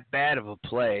be that bad of a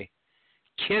play.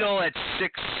 Kittle at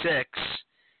 6'6"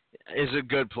 is a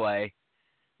good play.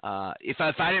 If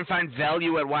I didn't find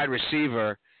value at wide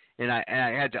receiver and I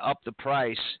had to up the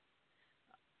price,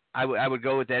 I would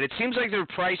go with that. It seems like they're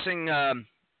pricing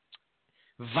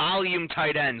volume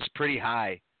tight ends pretty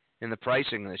high in the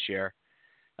pricing this year,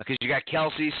 because you got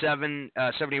Kelsey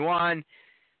 71,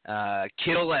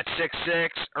 Kittle at 6'6",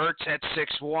 Ertz at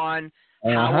 6'1",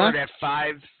 Howard at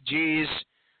 5 Gs,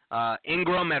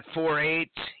 Ingram at 4'8",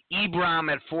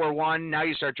 Ebram at 4'1". Now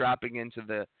you start dropping into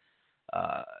the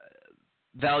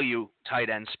value tight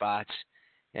end spots,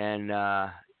 and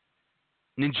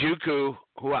Njoku,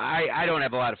 who I don't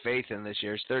have a lot of faith in this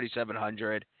year, is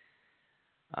 3,700.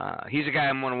 He's a guy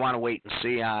I'm going to want to wait and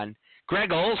see on.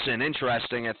 Greg Olsen,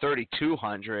 interesting, at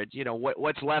 3,200.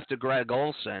 What's left of Greg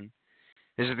Olsen?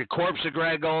 Is it the corpse of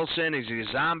Greg Olsen? Is he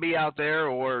a zombie out there,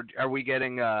 or are we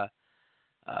getting a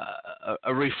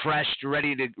refreshed,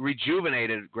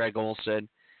 rejuvenated Greg Olsen?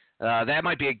 That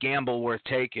might be a gamble worth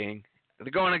taking.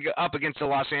 They're going up against the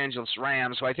Los Angeles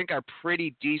Rams, who I think are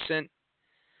pretty decent.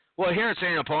 Well, here it's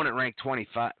an opponent ranked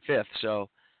 25th, so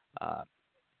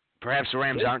perhaps the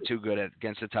Rams aren't too good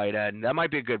against the tight end. That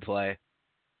might be a good play.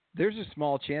 There's a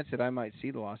small chance that I might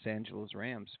see the Los Angeles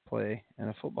Rams play in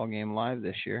a football game live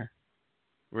this year.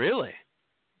 Really?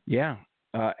 Yeah,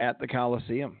 at the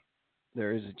Coliseum.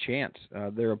 There is a chance.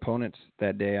 Their opponents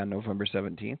that day on November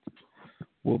 17th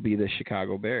will be the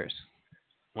Chicago Bears.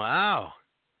 Wow.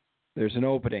 There's an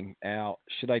opening. Al,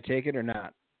 should I take it or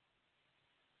not?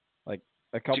 Like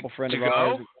a couple friends of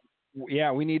ours.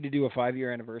 Yeah, we need to do a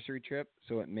 5-year anniversary trip,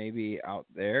 so it may be out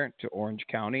there to Orange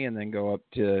County and then go up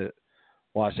to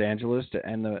Los Angeles to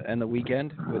end the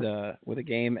weekend with a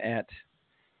game at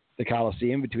the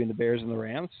Coliseum between the Bears and the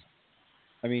Rams.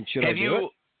 I mean, should I do it?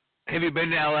 Have you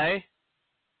been to LA?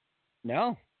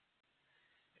 No.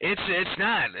 It's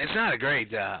not a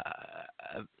great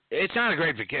that's not a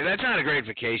great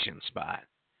vacation spot.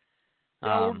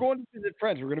 No, we're going to visit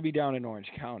friends. We're going to be down in Orange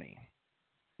County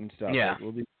and stuff. Yeah. Like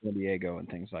we'll be in San Diego and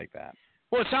things like that.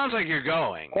 Well, it sounds like you're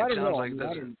going. I don't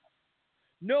know.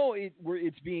 No,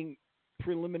 it's being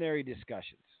preliminary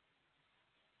discussions.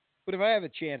 But if I have a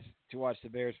chance to watch the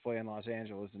Bears play in Los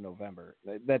Angeles in November,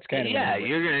 that's kind of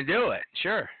you're going to do it.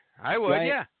 Sure, I would. Right?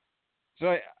 Yeah.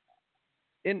 So,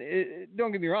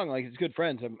 don't get me wrong. Like, it's good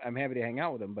friends. I'm happy to hang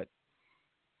out with them, but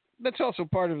that's also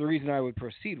part of the reason I would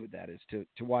proceed with that is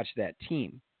to watch that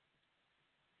team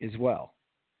as well.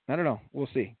 I don't know. We'll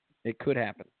see. It could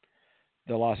happen.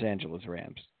 The Los Angeles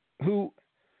Rams. Who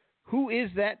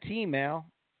is that team, Al,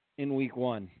 in week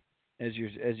 1 as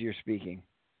you're speaking?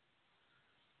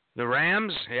 The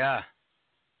Rams? Yeah.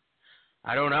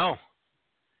 I don't know.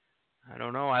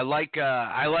 I like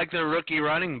the rookie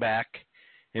running back.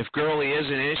 If Gurley is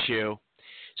an issue.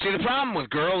 See, the problem with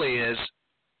Gurley is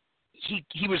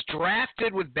he was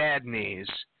drafted with bad knees.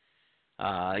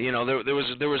 There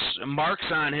was marks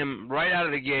on him right out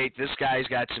of the gate. This guy's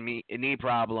got some knee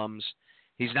problems.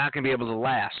 He's not going to be able to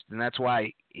last, and that's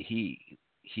why he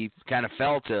kind of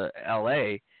fell to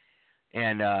L.A.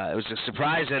 And it was a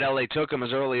surprise that L.A. took him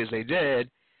as early as they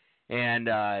did. And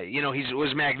he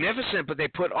was magnificent, but they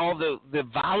put all the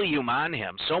volume on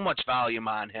him, so much volume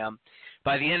on him.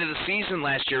 By the end of the season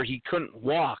last year, he couldn't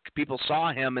walk. People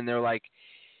saw him, and they're like,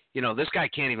 this guy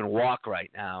can't even walk right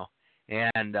now.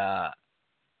 And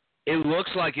it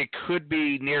looks like it could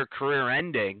be near career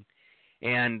ending.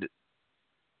 And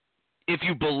if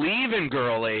you believe in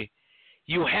Gurley,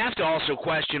 you have to also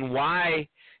question why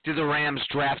did the Rams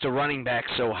draft a running back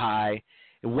so high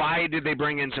Why did they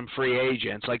bring in some free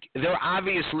agents? Like, they're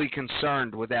obviously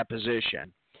concerned with that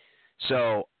position.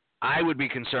 So I would be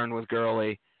concerned with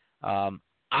Gurley.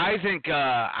 I think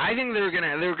they're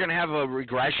gonna have a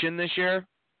regression this year.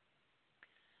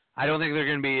 I don't think they're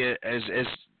gonna be as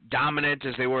dominant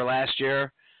as they were last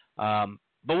year. But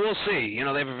we'll see. They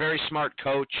have a very smart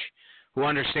coach who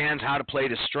understands how to play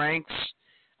to strengths.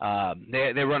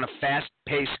 They run a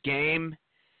fast-paced game,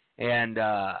 and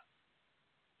they'll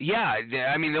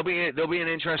be an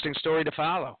interesting story to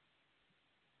follow.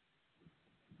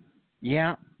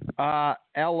 Yeah,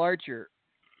 Al Larcher,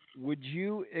 would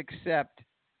you accept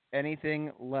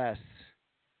anything less?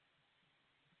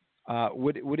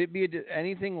 Would it be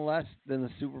anything less than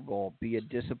the Super Bowl be a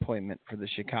disappointment for the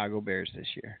Chicago Bears this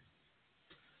year?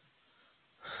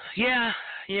 Yeah.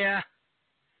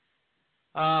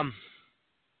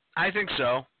 I think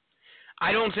so.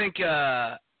 I don't think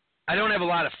I don't have a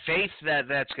lot of faith that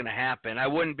that's going to happen. I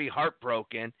wouldn't be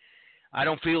heartbroken. I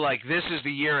don't feel like this is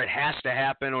the year it has to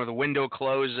happen, or the window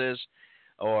closes,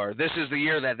 or this is the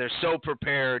year that they're so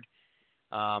prepared.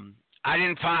 I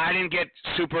didn't get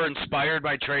super inspired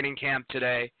by training camp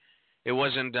today. It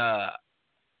wasn't. The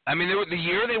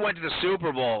year they went to the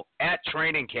Super Bowl at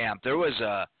training camp, there was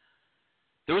a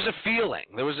feeling.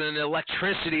 There was an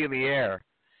electricity in the air,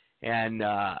 and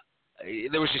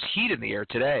there was just heat in the air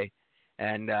today.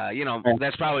 And,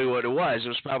 that's probably what it was. It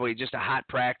was probably just a hot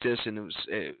practice, and it was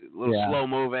a little slow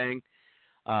moving.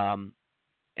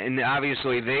 And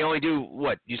obviously they only do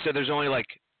what? You said there's only like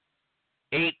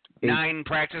 9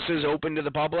 practices open to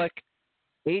the public?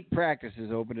 8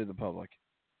 practices open to the public.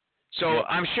 So yeah.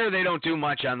 I'm sure they don't do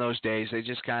much on those days. They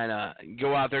just kind of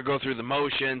go out there, go through the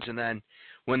motions, and then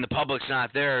when the public's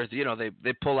not there,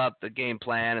 they pull out the game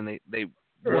plan and they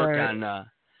work on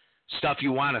stuff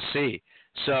you want to see.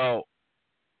 So,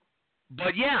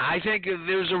 but yeah, I think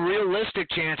there's a realistic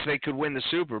chance they could win the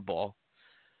Super Bowl.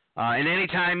 And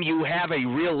anytime you have a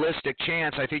realistic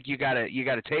chance, I think you gotta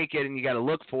take it and you gotta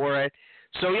look for it.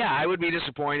 So yeah, I would be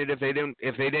disappointed if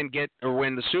they didn't get or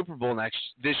win the Super Bowl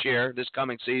this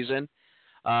coming season.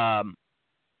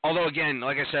 Although again,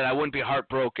 like I said, I wouldn't be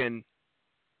heartbroken,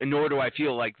 nor do I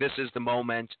feel like this is the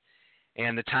moment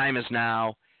and the time is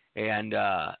now, and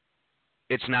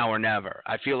it's now or never.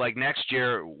 I feel like next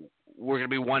year we're going to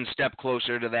be one step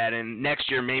closer to that, and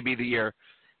next year may be the year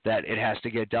that it has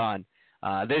to get done.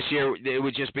 This year it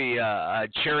would just be a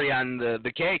cherry on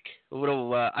the cake, a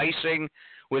little icing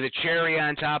with a cherry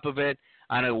on top of it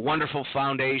on a wonderful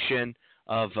foundation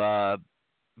of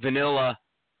vanilla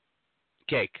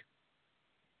cake.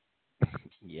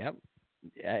 Yep.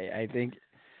 I think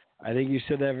you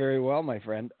said that very well, my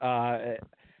friend. I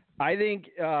think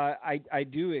I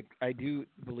do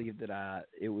believe that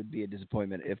it would be a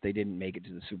disappointment if they didn't make it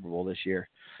to the Super Bowl this year.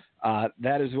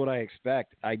 That is what I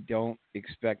expect. I don't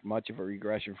expect much of a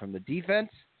regression from the defense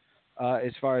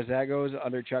as far as that goes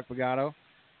under Chuck Pagano.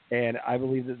 And I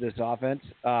believe that this offense,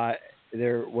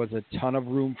 there was a ton of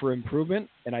room for improvement,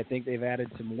 and I think they've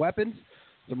added some weapons,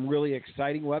 some really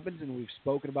exciting weapons, and we've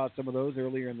spoken about some of those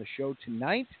earlier in the show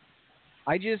tonight.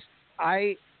 I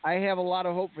have a lot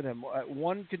of hope for them.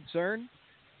 One concern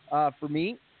for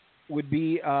me would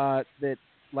be that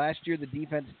last year the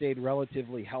defense stayed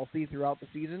relatively healthy throughout the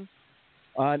season,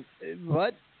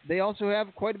 but they also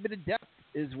have quite a bit of depth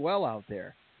as well out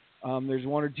there. There's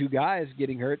 1 or 2 guys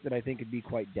getting hurt that I think could be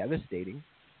quite devastating.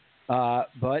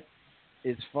 But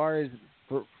as far as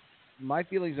my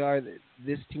feelings are that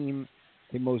this team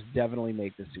can most definitely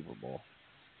make the Super Bowl.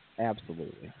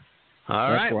 Absolutely.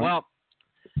 All right. Well,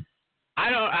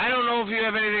 I don't know if you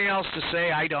have anything else to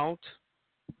say. I don't.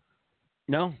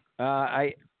 No.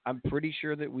 I'm pretty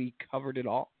sure that we covered it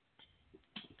all.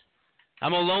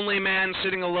 I'm a lonely man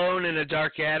sitting alone in a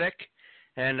dark attic,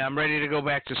 and I'm ready to go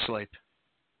back to sleep.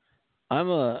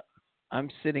 I'm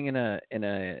sitting in a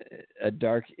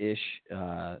darkish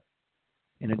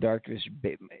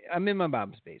I'm in my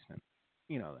mom's basement.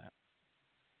 You know that.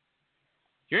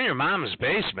 You're in your mom's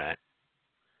basement?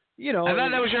 You know. I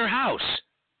thought that was your house.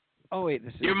 Oh wait,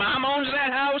 your mom owns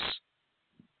that house?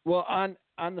 Well, on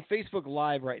the Facebook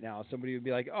Live right now, somebody would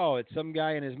be like, "Oh, it's some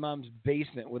guy in his mom's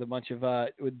basement with a bunch of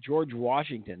with George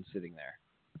Washington sitting there."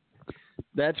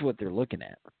 That's what they're looking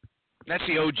at. That's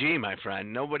the OG, my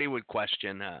friend. Nobody would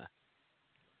question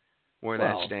where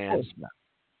that stands.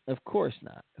 Of course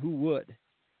not. Who would?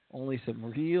 Only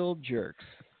some real jerks.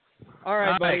 All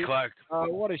right, buddy. Clark.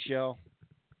 What a show.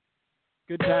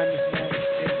 Good time this morning.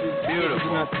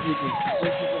 Beautiful.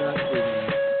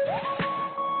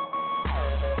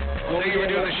 Thank you for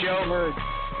doing the show.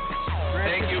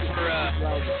 Thank you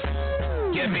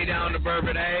for getting me down to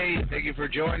Bourbon A. Thank you for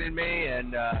joining me,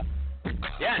 and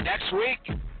Yeah, next week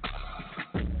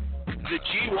the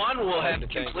G1 will have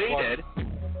completed.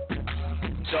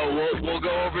 So we'll go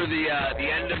over the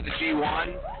end of the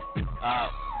G1.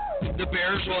 The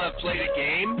Bears will have played a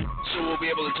game, so we'll be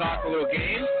able to talk a little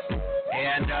game.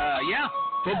 And yeah,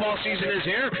 football season is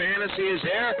here. Fantasy is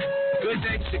here. Good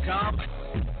things to come.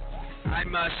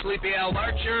 I'm Sleepy Al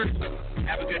Larcher.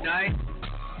 Have a good night.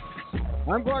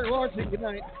 I'm Clark Lorensen. Good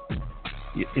night.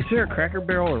 Is there a Cracker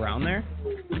Barrel around there?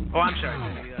 Oh, I'm sorry.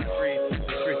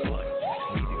 Three slugs.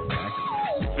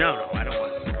 No, I don't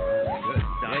want it. Good.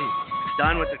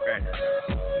 Done with the cracker.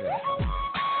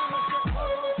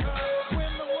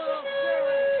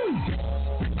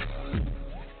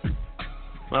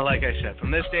 Well, like I said,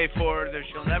 from this day forward, there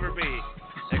shall never be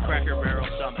a Cracker Barrel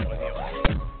Summit with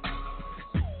you.